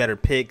to set better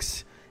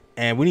picks,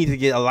 and we need to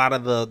get a lot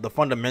of the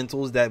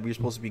fundamentals that we're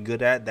supposed to be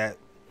good at. That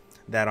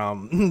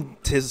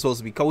Tiz is supposed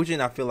to be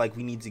coaching. I feel like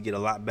we need to get a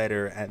lot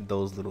better at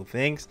those little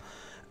things.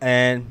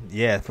 And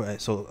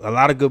so a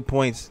lot of good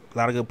points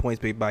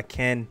made by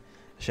Ken.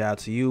 Shout out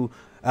to you.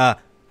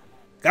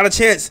 Got a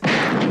chance.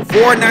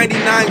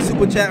 $4.99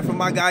 super chat from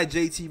my guy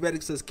JT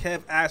Reddick says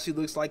Kev actually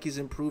looks like he's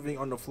improving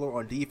on the floor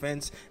on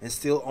defense and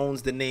still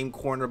owns the name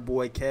Corner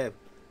Boy Kev.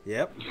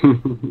 Yep.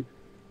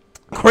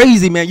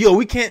 Crazy, man. Yo,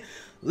 we can't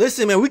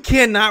listen, man. We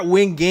cannot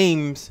win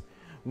games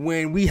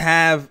when we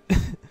have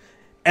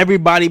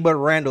everybody but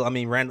Randall. I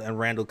mean,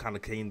 Randall kind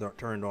of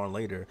turned on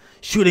later,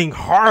 shooting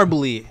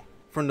horribly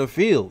from the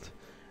field.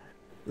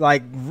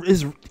 Like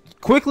is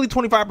quickly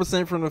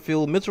 25% from the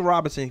field. Mitchell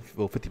Robinson,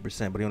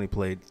 50%, but he only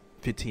played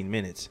 14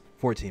 minutes.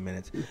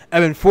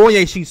 Evan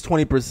Fournier shoots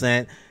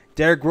 20%.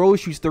 Derrick Rose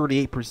shoots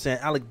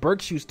 38%. Alec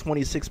Burks shoots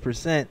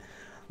 26%.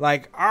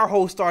 Like our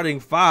whole starting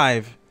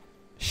five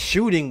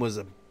shooting was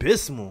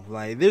abysmal.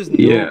 Like there's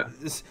no,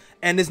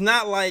 and it's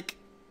not like,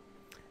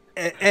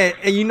 and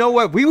you know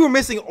what? We were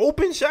missing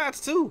open shots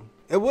too.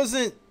 They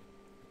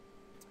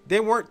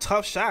weren't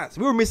tough shots.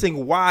 We were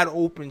missing wide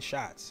open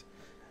shots.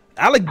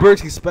 Alec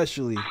Burks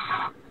especially,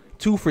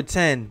 2 for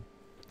 10.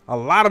 A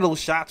lot of those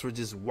shots were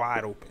just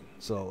wide open.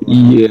 So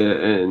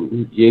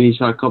and he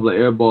shot a couple of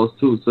air balls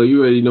too. So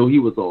you already know he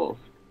was off.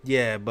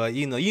 Yeah, but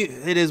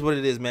it is what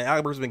it is, man.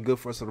 Alec Burks has been good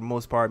for us for the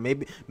most part.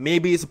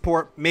 Maybe it's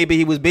support. Maybe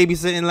he was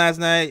babysitting last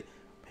night.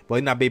 Well,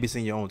 he's not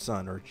babysitting your own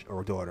son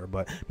or daughter,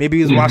 but maybe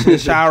he was washing the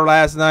shower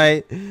last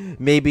night.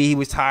 Maybe he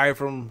was tired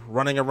from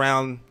running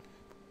around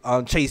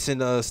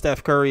chasing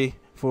Steph Curry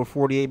for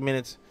 48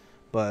 minutes.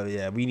 But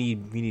yeah, we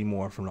need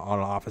more from on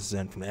the offensive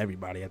end from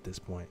everybody at this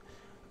point.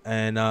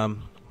 And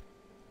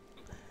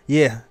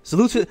yeah,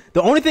 salute to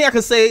the only thing I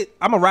can say.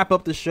 I'm gonna wrap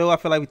up the show. I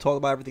feel like we talked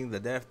about everything to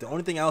death. The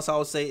only thing else I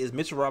would say is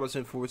Mitchell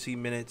Robinson, 14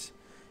 minutes.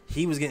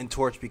 He was getting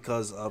torched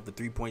because of the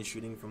 3-point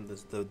shooting from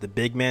the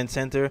big man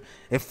center.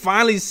 It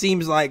finally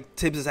seems like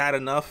Tibbs has had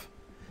enough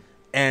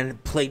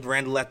and played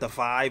Randall at the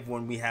 5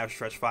 when we have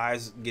stretch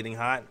 5s getting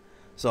hot.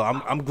 So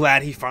I'm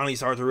glad he finally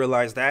started to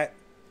realize that.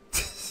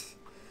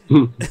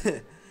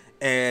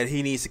 And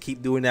he needs to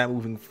keep doing that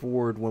moving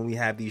forward when we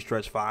have these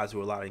stretch 5s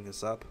who are lighting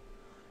us up.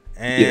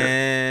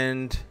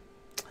 And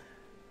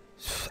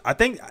I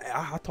think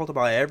I talked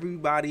about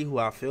everybody who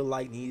I feel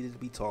like needed to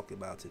be talked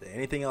about today.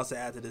 Anything else to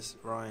add to this,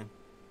 Ryan?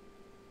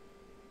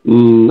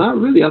 Not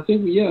really. I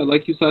think,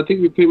 like you said, I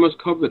think we pretty much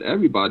covered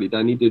everybody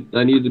that needed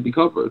to be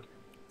covered.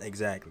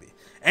 Exactly.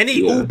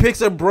 Any ooh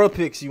picks or bro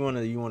picks you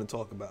wanna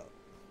talk about?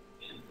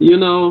 I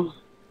do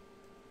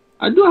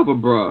have a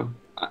bruh.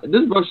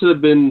 This bruh should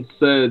have been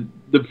said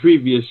the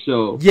previous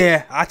show.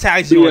 Yeah, I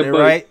tagged you on it,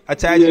 right? I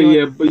tagged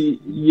you on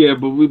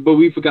it. But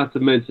we forgot to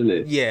mention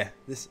it. Yeah,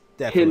 this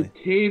definitely.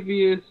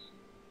 Kentavious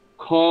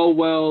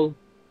Caldwell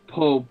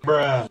Pope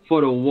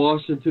for the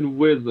Washington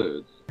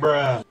Wizards.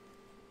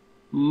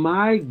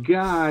 My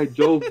guy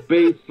drove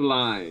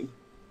baseline,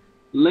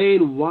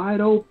 lane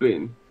wide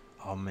open.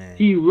 Oh man.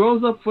 He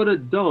rose up for the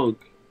dunk,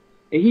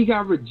 and he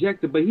got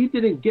rejected, but he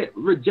didn't get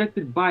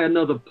rejected by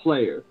another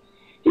player.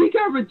 He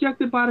got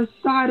rejected by the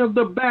side of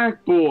the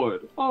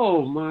backboard.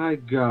 Oh my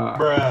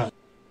God.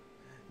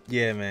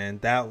 Yeah, man.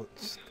 That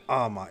was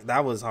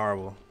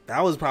horrible.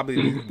 That was probably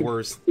the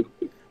worst,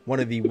 one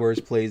of the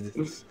worst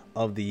plays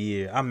of the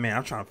year. I'm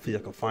trying to see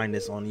if I can find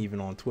this on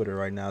Twitter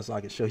right now so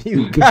I can show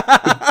you guys.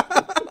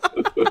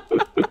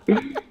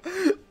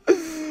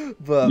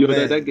 But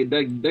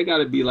that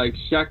gotta be like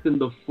Shaqtin'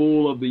 the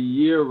Fool of the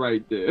Year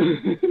right there.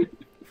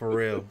 For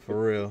real.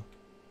 For real.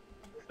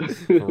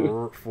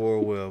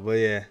 But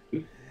yeah.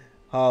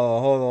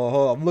 Hold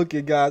on. I'm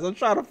looking, guys. I'm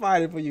trying to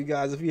find it for you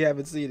guys if you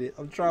haven't seen it.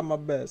 I'm trying my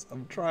best.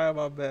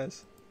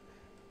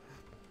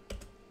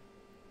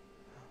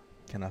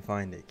 Can I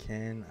find it?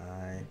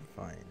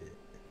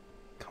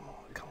 Come on.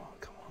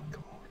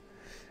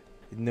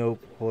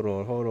 Nope. Hold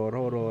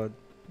on.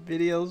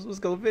 Videos. Let's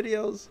go,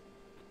 videos.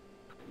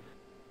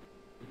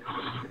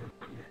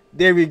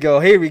 There we go.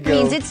 Here we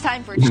go. Means it's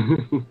time for.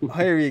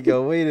 Here we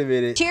go. Wait a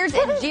minute. Cheers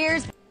and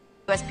jeers.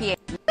 USPA.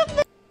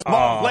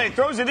 Ball play,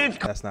 throws it in.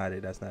 That's not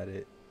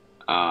it.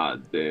 Ah,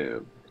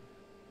 damn.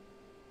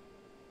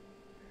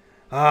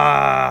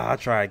 I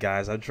tried,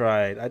 guys. I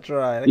tried.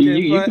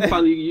 You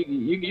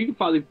can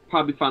probably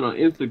find on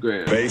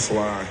Instagram.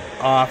 Baseline.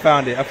 Oh, I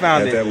found it.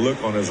 Had that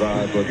look on his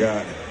eye, but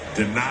got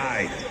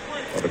denied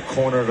on the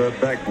corner of the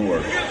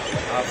backboard.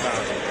 I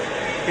found it.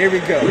 Here we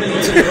go.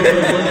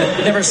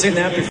 Never seen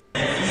that before.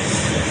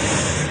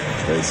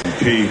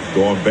 KCP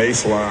going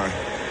baseline.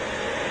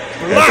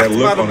 Had that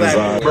look on his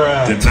eye.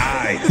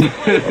 Denied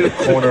on the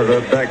corner of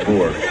the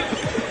backboard.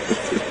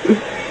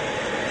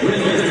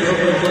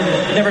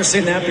 Never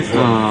seen that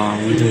before.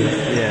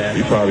 Yeah.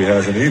 He probably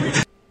hasn't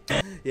either.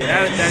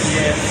 Yeah,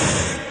 yeah.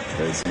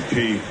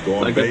 KCP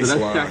going like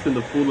baseline. That's Shaqtin'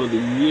 the Fool of the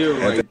Year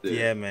right there.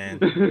 Yeah, man.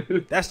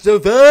 That's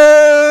just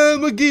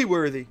McGee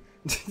worthy.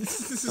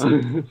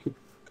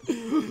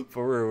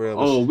 For real.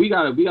 Oh, we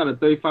got a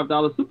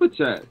 $35 super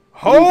chat.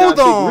 Hold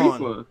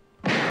on.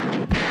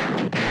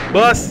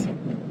 Bust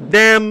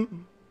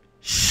them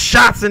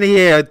shots in the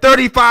air.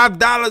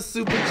 $35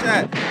 super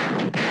chat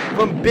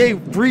from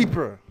Big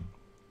Reaper,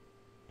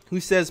 who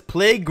says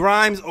play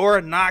Grimes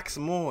or Knox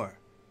more.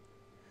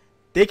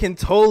 They can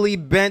totally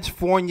bench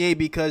Fournier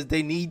because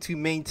they need to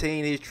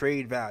maintain his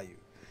trade value.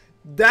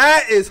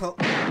 That is.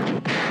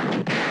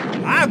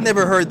 I've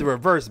never heard the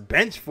reverse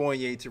bench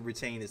Fournier to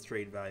retain his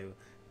trade value.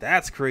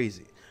 That's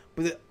crazy.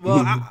 But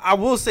I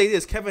will say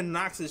this: Kevin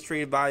Knox's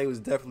trade value is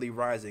definitely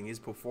rising. His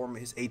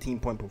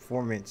 18-point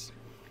performance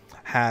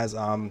has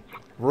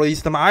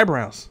raised some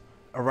eyebrows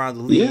around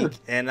the league,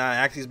 and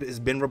actually it's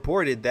been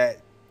reported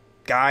that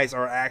guys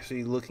are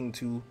actually look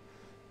to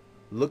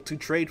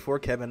trade for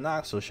Kevin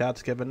Knox. So shout out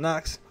to Kevin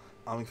Knox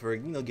for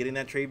getting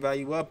that trade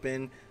value up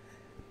and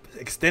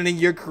extending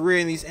your career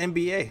in these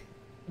NBA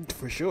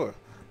for sure.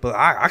 But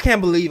I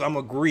can't believe I'm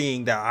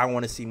agreeing that I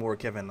want to see more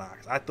Kevin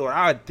Knox. I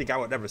think I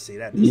would never say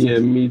that. Yeah,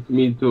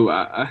 me too.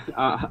 I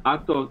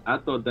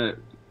thought that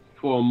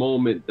for a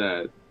moment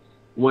that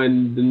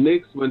when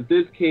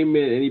this came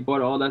in and he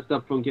bought all that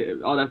stuff from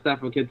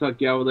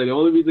Kentucky, I was like, the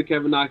only reason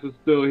Kevin Knox is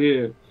still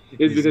here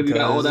is because he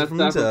got all that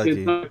stuff from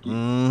Kentucky.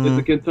 Mm-hmm. It's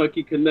the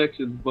Kentucky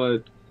connections.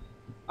 But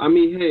I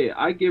mean, hey,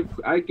 I give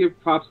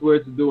props where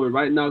it's due.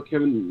 Right now,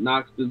 Kevin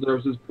Knox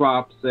deserves his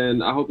props,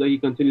 and I hope that he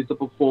continues to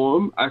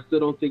perform. I still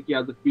don't think he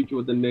has a future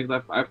with the Knicks.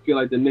 I feel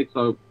like the Knicks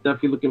are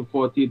definitely looking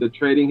forward to either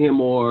trading him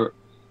or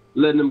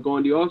letting him go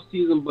in the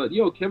offseason. But,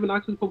 Kevin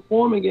Knox is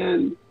performing,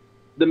 and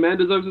the man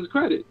deserves his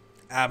credit.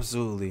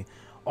 Absolutely.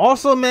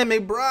 Also, man,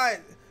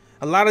 McBride,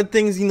 a lot of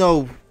things,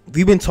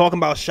 we've been talking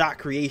about shot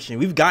creation.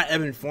 We've got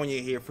Evan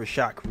Fournier here for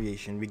shot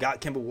creation. We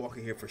got Kemba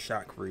Walker here for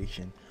shot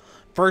creation.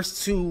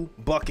 First 2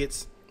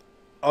 buckets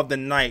of the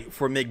night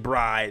for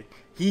McBride,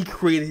 he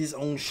created his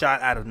own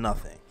shot out of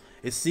nothing.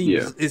 It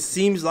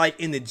seems like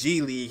in the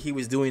G League he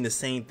was doing the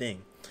same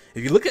thing.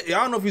 If you look at, I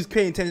don't know if he's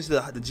paying attention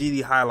to the G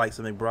League highlights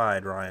of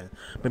McBride, Ryan,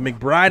 but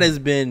McBride has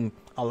been,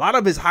 a lot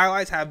of his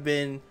highlights have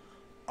been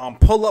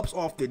pull-ups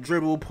off the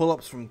dribble,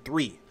 pull-ups from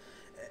 3.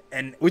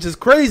 And which is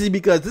crazy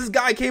because this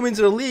guy came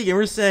into the league and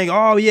we're saying,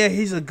 oh yeah,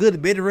 he's a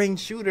good mid-range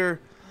shooter.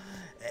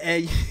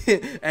 And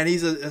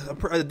he's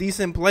a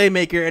decent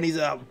playmaker and he's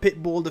a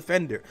pit bull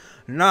defender.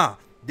 Nah,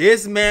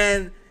 this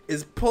man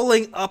is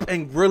pulling up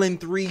and grilling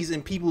threes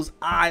in people's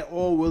eye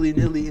all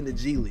willy-nilly in the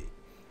G League.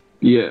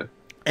 Yeah.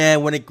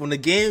 And when the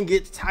game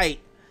gets tight,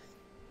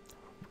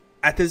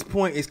 at this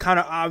point, it's kind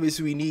of obvious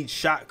we need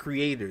shot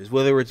creators,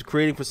 whether it's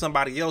creating for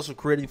somebody else or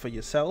creating for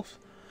yourself.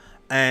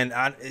 And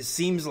it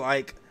seems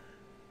like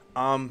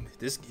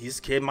this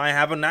kid might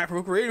have a knack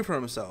for creating for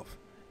himself.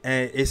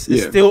 And it's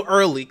still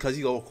early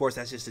because, of course,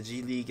 that's just the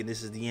G League and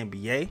this is the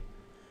NBA.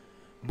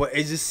 But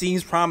it just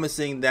seems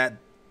promising that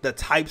the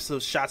types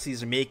of shots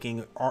he's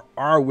making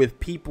are with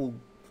people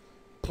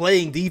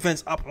playing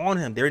defense up on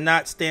him. They're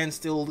not stand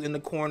still in the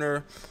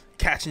corner,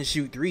 catch and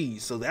shoot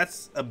threes. So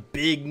that's a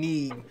big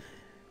need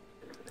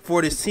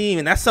for this team.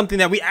 And that's something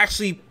that we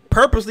actually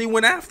purposely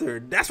went after.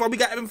 That's why we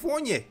got Evan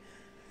Fournier.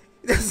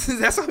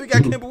 That's why we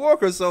got Kemba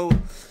Walker. So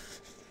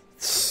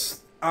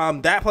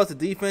that plus the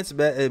defense,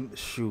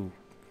 shoot.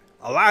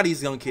 A lot of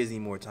these young kids need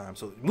more time.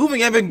 So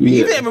even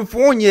Evan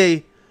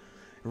Fournier,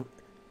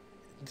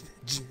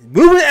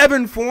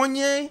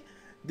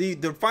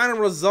 the final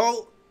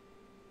result,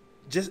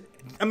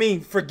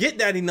 forget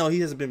that he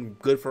hasn't been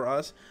good for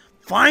us.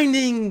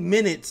 Finding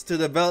minutes to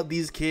develop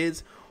these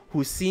kids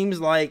who seems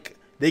like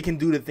they can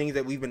do the things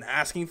that we've been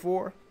asking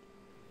for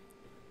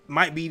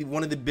might be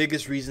one of the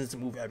biggest reasons to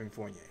move Evan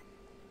Fournier.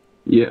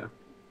 Yeah.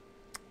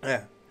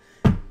 Yeah.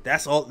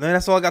 That's all, man.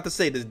 That's all I got to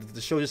say. The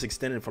show just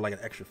extended for like an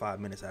extra 5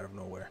 minutes out of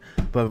nowhere,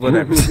 but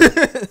whatever.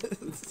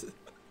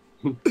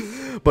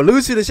 But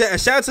Lucy,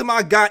 shout out to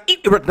my guy,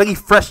 Nuggy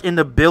Fresh in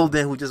the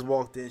building, who just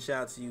walked in.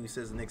 Shout out to you. He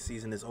says the next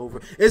season is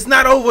over. It's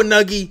not over,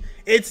 Nuggy.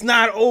 It's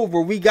not over.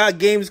 We got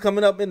games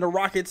coming up in the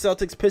Rockets,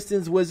 Celtics,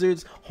 Pistons,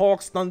 Wizards,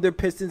 Hawks, Thunder,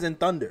 Pistons, and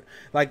Thunder.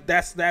 Like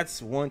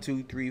that's 1,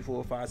 2, 3,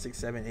 4, 5, 6,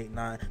 7, 8,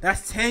 9.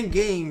 That's 10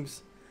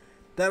 games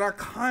that are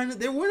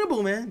they're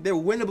winnable, man. They're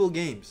winnable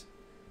games.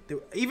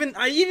 Even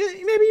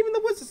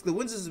the Wizards. The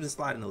Wizards have been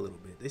sliding a little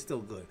bit. They're still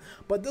good,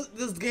 but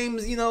those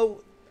games,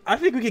 I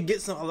think we could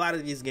get a lot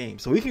of these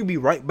games, so we can be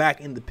right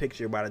back in the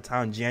picture by the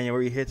time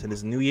January hits and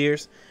it's New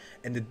Year's,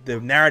 and the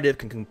narrative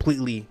can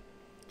completely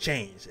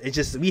change. It's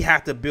just we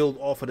have to build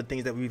off of the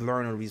things that we've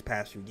learned over these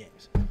past few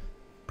games,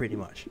 pretty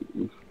much.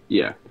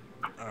 Yeah.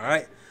 All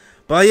right,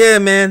 but yeah,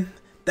 man,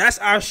 that's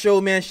our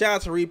show, man. Shout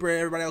out to Reaper and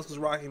everybody else who's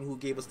rocking, who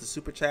gave us the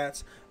super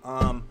chats.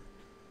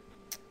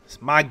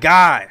 My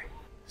guy,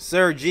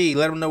 Sir G,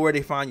 let them know where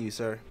they find you,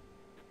 sir.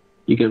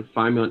 You can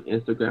find me on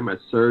Instagram at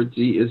Sir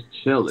G is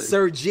Chillin'.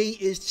 Sir G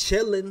is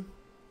Chillin'.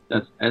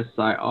 That's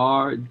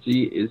SIR.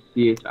 G is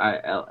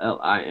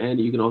CHILLIN.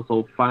 You can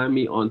also find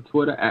me on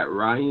Twitter at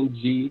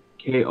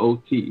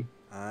RyanGKOT.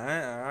 All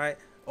right.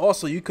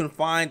 Also, you can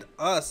find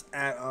us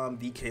at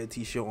the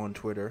KOT Show on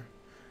Twitter.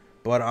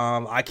 But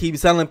I keep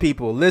telling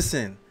people,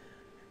 listen,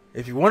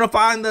 if you want to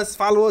find us,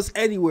 follow us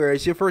anywhere.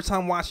 It's your first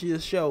time watching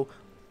this show.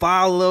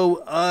 Follow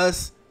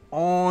us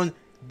on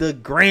the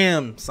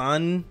gram,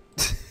 son.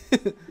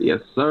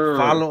 Yes, sir.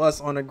 Follow us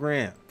on the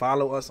gram.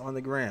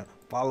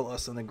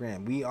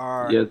 We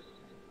are, yes.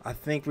 I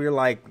think we're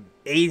like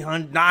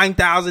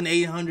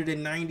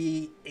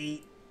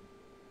 9,898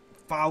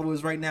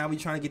 followers right now. We're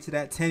trying to get to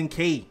that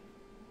 10K.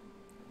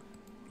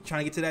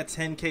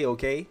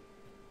 Okay?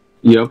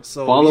 Yep.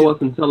 So follow us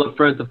and tell a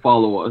friend to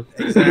follow us.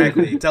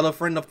 Exactly. Tell a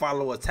friend to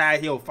follow us.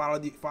 Tag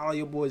follow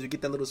your boys. You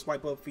get that little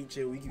swipe up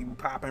feature. We can be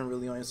popping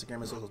really on Instagram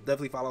and so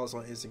definitely follow us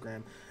on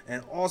Instagram.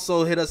 And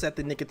also hit us at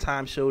the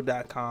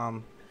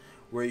nickoftimeshow.com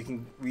where you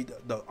can read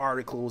the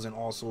articles and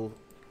also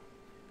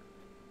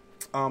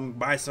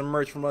buy some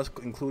merch from us,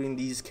 including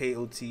these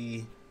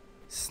KOT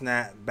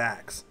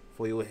snapbacks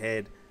for your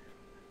head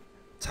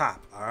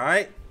top. All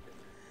right.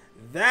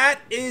 That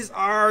is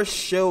our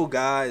show,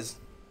 guys.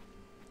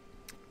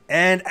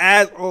 And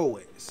as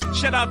always,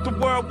 shout out to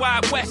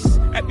Worldwide West.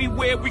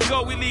 Everywhere we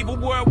go, we leave a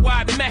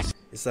worldwide mess.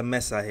 It's a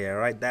mess out here, all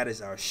right? That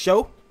is our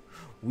show.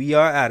 We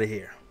are out of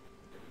here.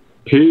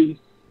 Peace.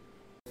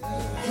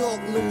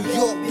 York, New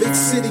York, big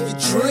city of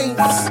dreams.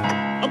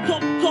 I'm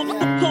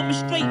coming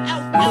straight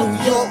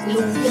out. New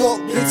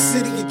York, big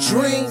city of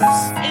dreams.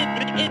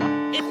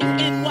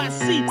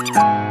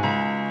 NYC.